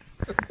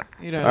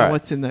 You don't All know right.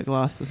 what's in that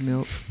glass of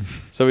milk.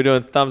 So we're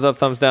doing thumbs up,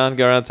 thumbs down,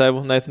 go around the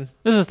table. Nathan?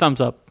 This is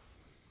thumbs up.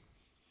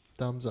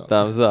 Thumbs up.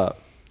 Thumbs up.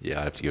 Yeah,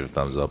 I'd have to give it a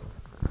thumbs up.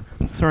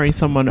 Throwing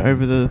someone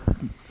over the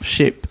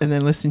ship and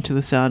then listening to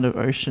the sound of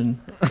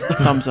ocean.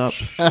 Thumbs up.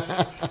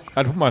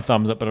 I'd put my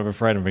thumbs up, but I'm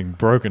afraid of being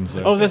broken.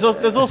 So. Oh, there's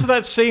also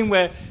that scene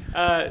where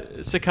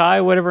Sakai,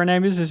 whatever her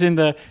name is in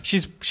the.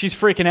 She's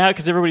freaking out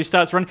because everybody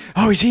starts running.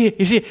 Oh, he's here,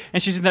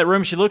 and she's in that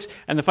room. She looks,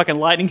 and the fucking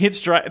lightning hits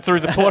straight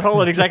through the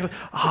porthole, and exactly.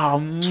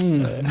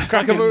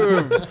 Crack a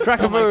boom.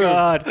 Crack a Oh my boom.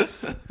 god!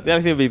 The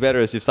only thing that would be better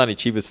is if Sonny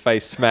Chiba's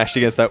face smashed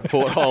against that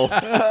porthole.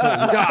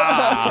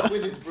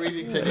 With his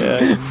breathing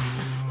technique.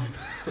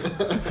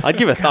 I'd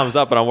give a thumbs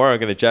up, but I'm worried I'm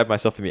going to jab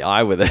myself in the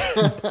eye with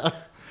it.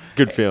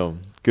 Good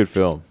film. Good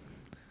film.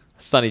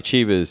 Sonny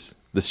Chiba's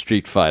The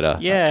Street Fighter.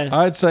 Yeah,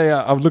 I'd say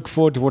I would look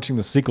forward to watching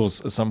the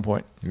sequels at some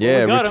point.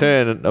 Yeah, we got 'em.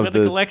 return We of got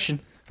the collection.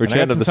 Return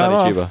And I of the had some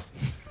Sonny time Chiba.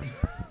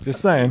 off.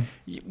 Just saying.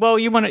 Well,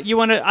 you want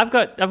to. I've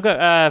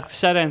got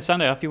Saturday and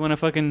Sunday off. You want to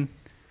fucking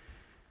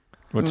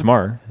What,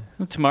 tomorrow?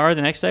 tomorrow,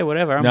 the next day,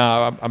 whatever.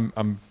 No,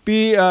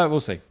 we'll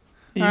see.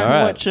 You All can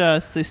right.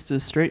 watch Sister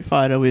Street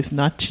Fighter with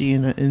Nachi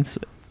in it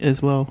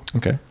as well.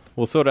 Okay.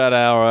 We'll sort out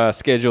our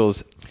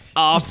schedules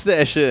off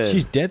session.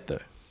 She's dead, though.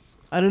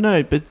 I don't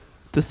know, but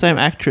the same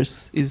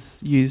actress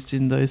is used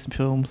in those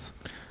films.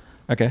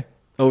 Okay.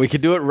 Oh, we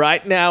can do it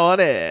right now on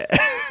it.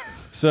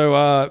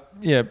 So,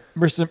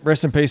 rest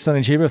in peace, Sonny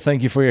Chiba.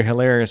 Thank you for your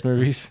hilarious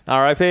movies.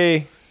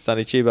 R.I.P.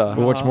 Sonny Chiba.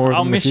 We'll watch more of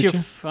I'll them in the miss you.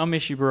 future. I'll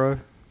miss you, bro.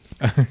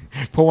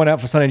 Pour one out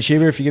for Sonny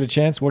Chiba if you get a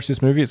chance. Watch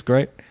this movie. It's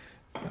great.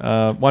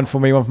 One for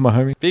me, one for my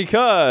homie.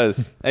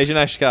 Because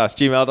AsianActionCast,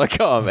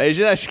 gmail.com,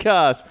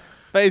 AsianActionCast,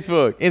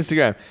 Facebook,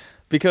 Instagram.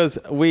 Because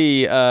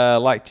we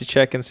like to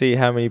check and see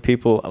how many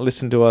people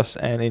listen to us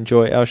and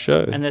enjoy our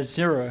show. And there's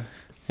zero.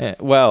 Yeah,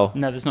 well,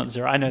 No, there's not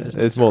zero. I know there's.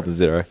 there's more than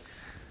zero.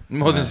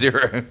 More than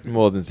zero.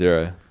 More than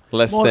zero.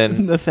 Less More than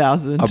than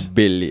 1,000. a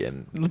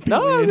billion.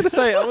 No, I'm gonna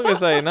say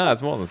no.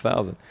 It's more than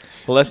 1,000.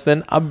 Less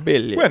than a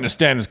billion. We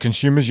understand as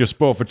consumers you're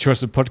spoiled for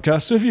choice of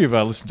podcasts. So if you've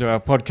listened to our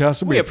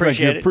podcast, We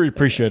appreciate it.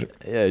 Appreciate it.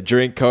 Yeah,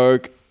 drink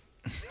Coke.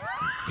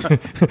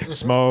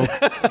 Smoke.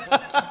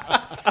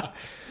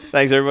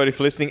 Thanks everybody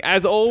for listening.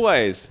 As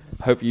always,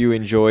 hope you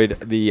enjoyed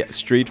the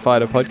Street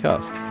Fighter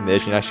podcast, the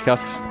Asian Action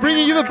Cast,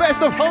 bringing you the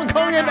best of Hong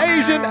Kong and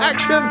Asian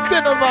action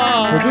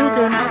cinema. We'll do it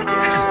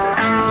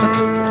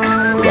again.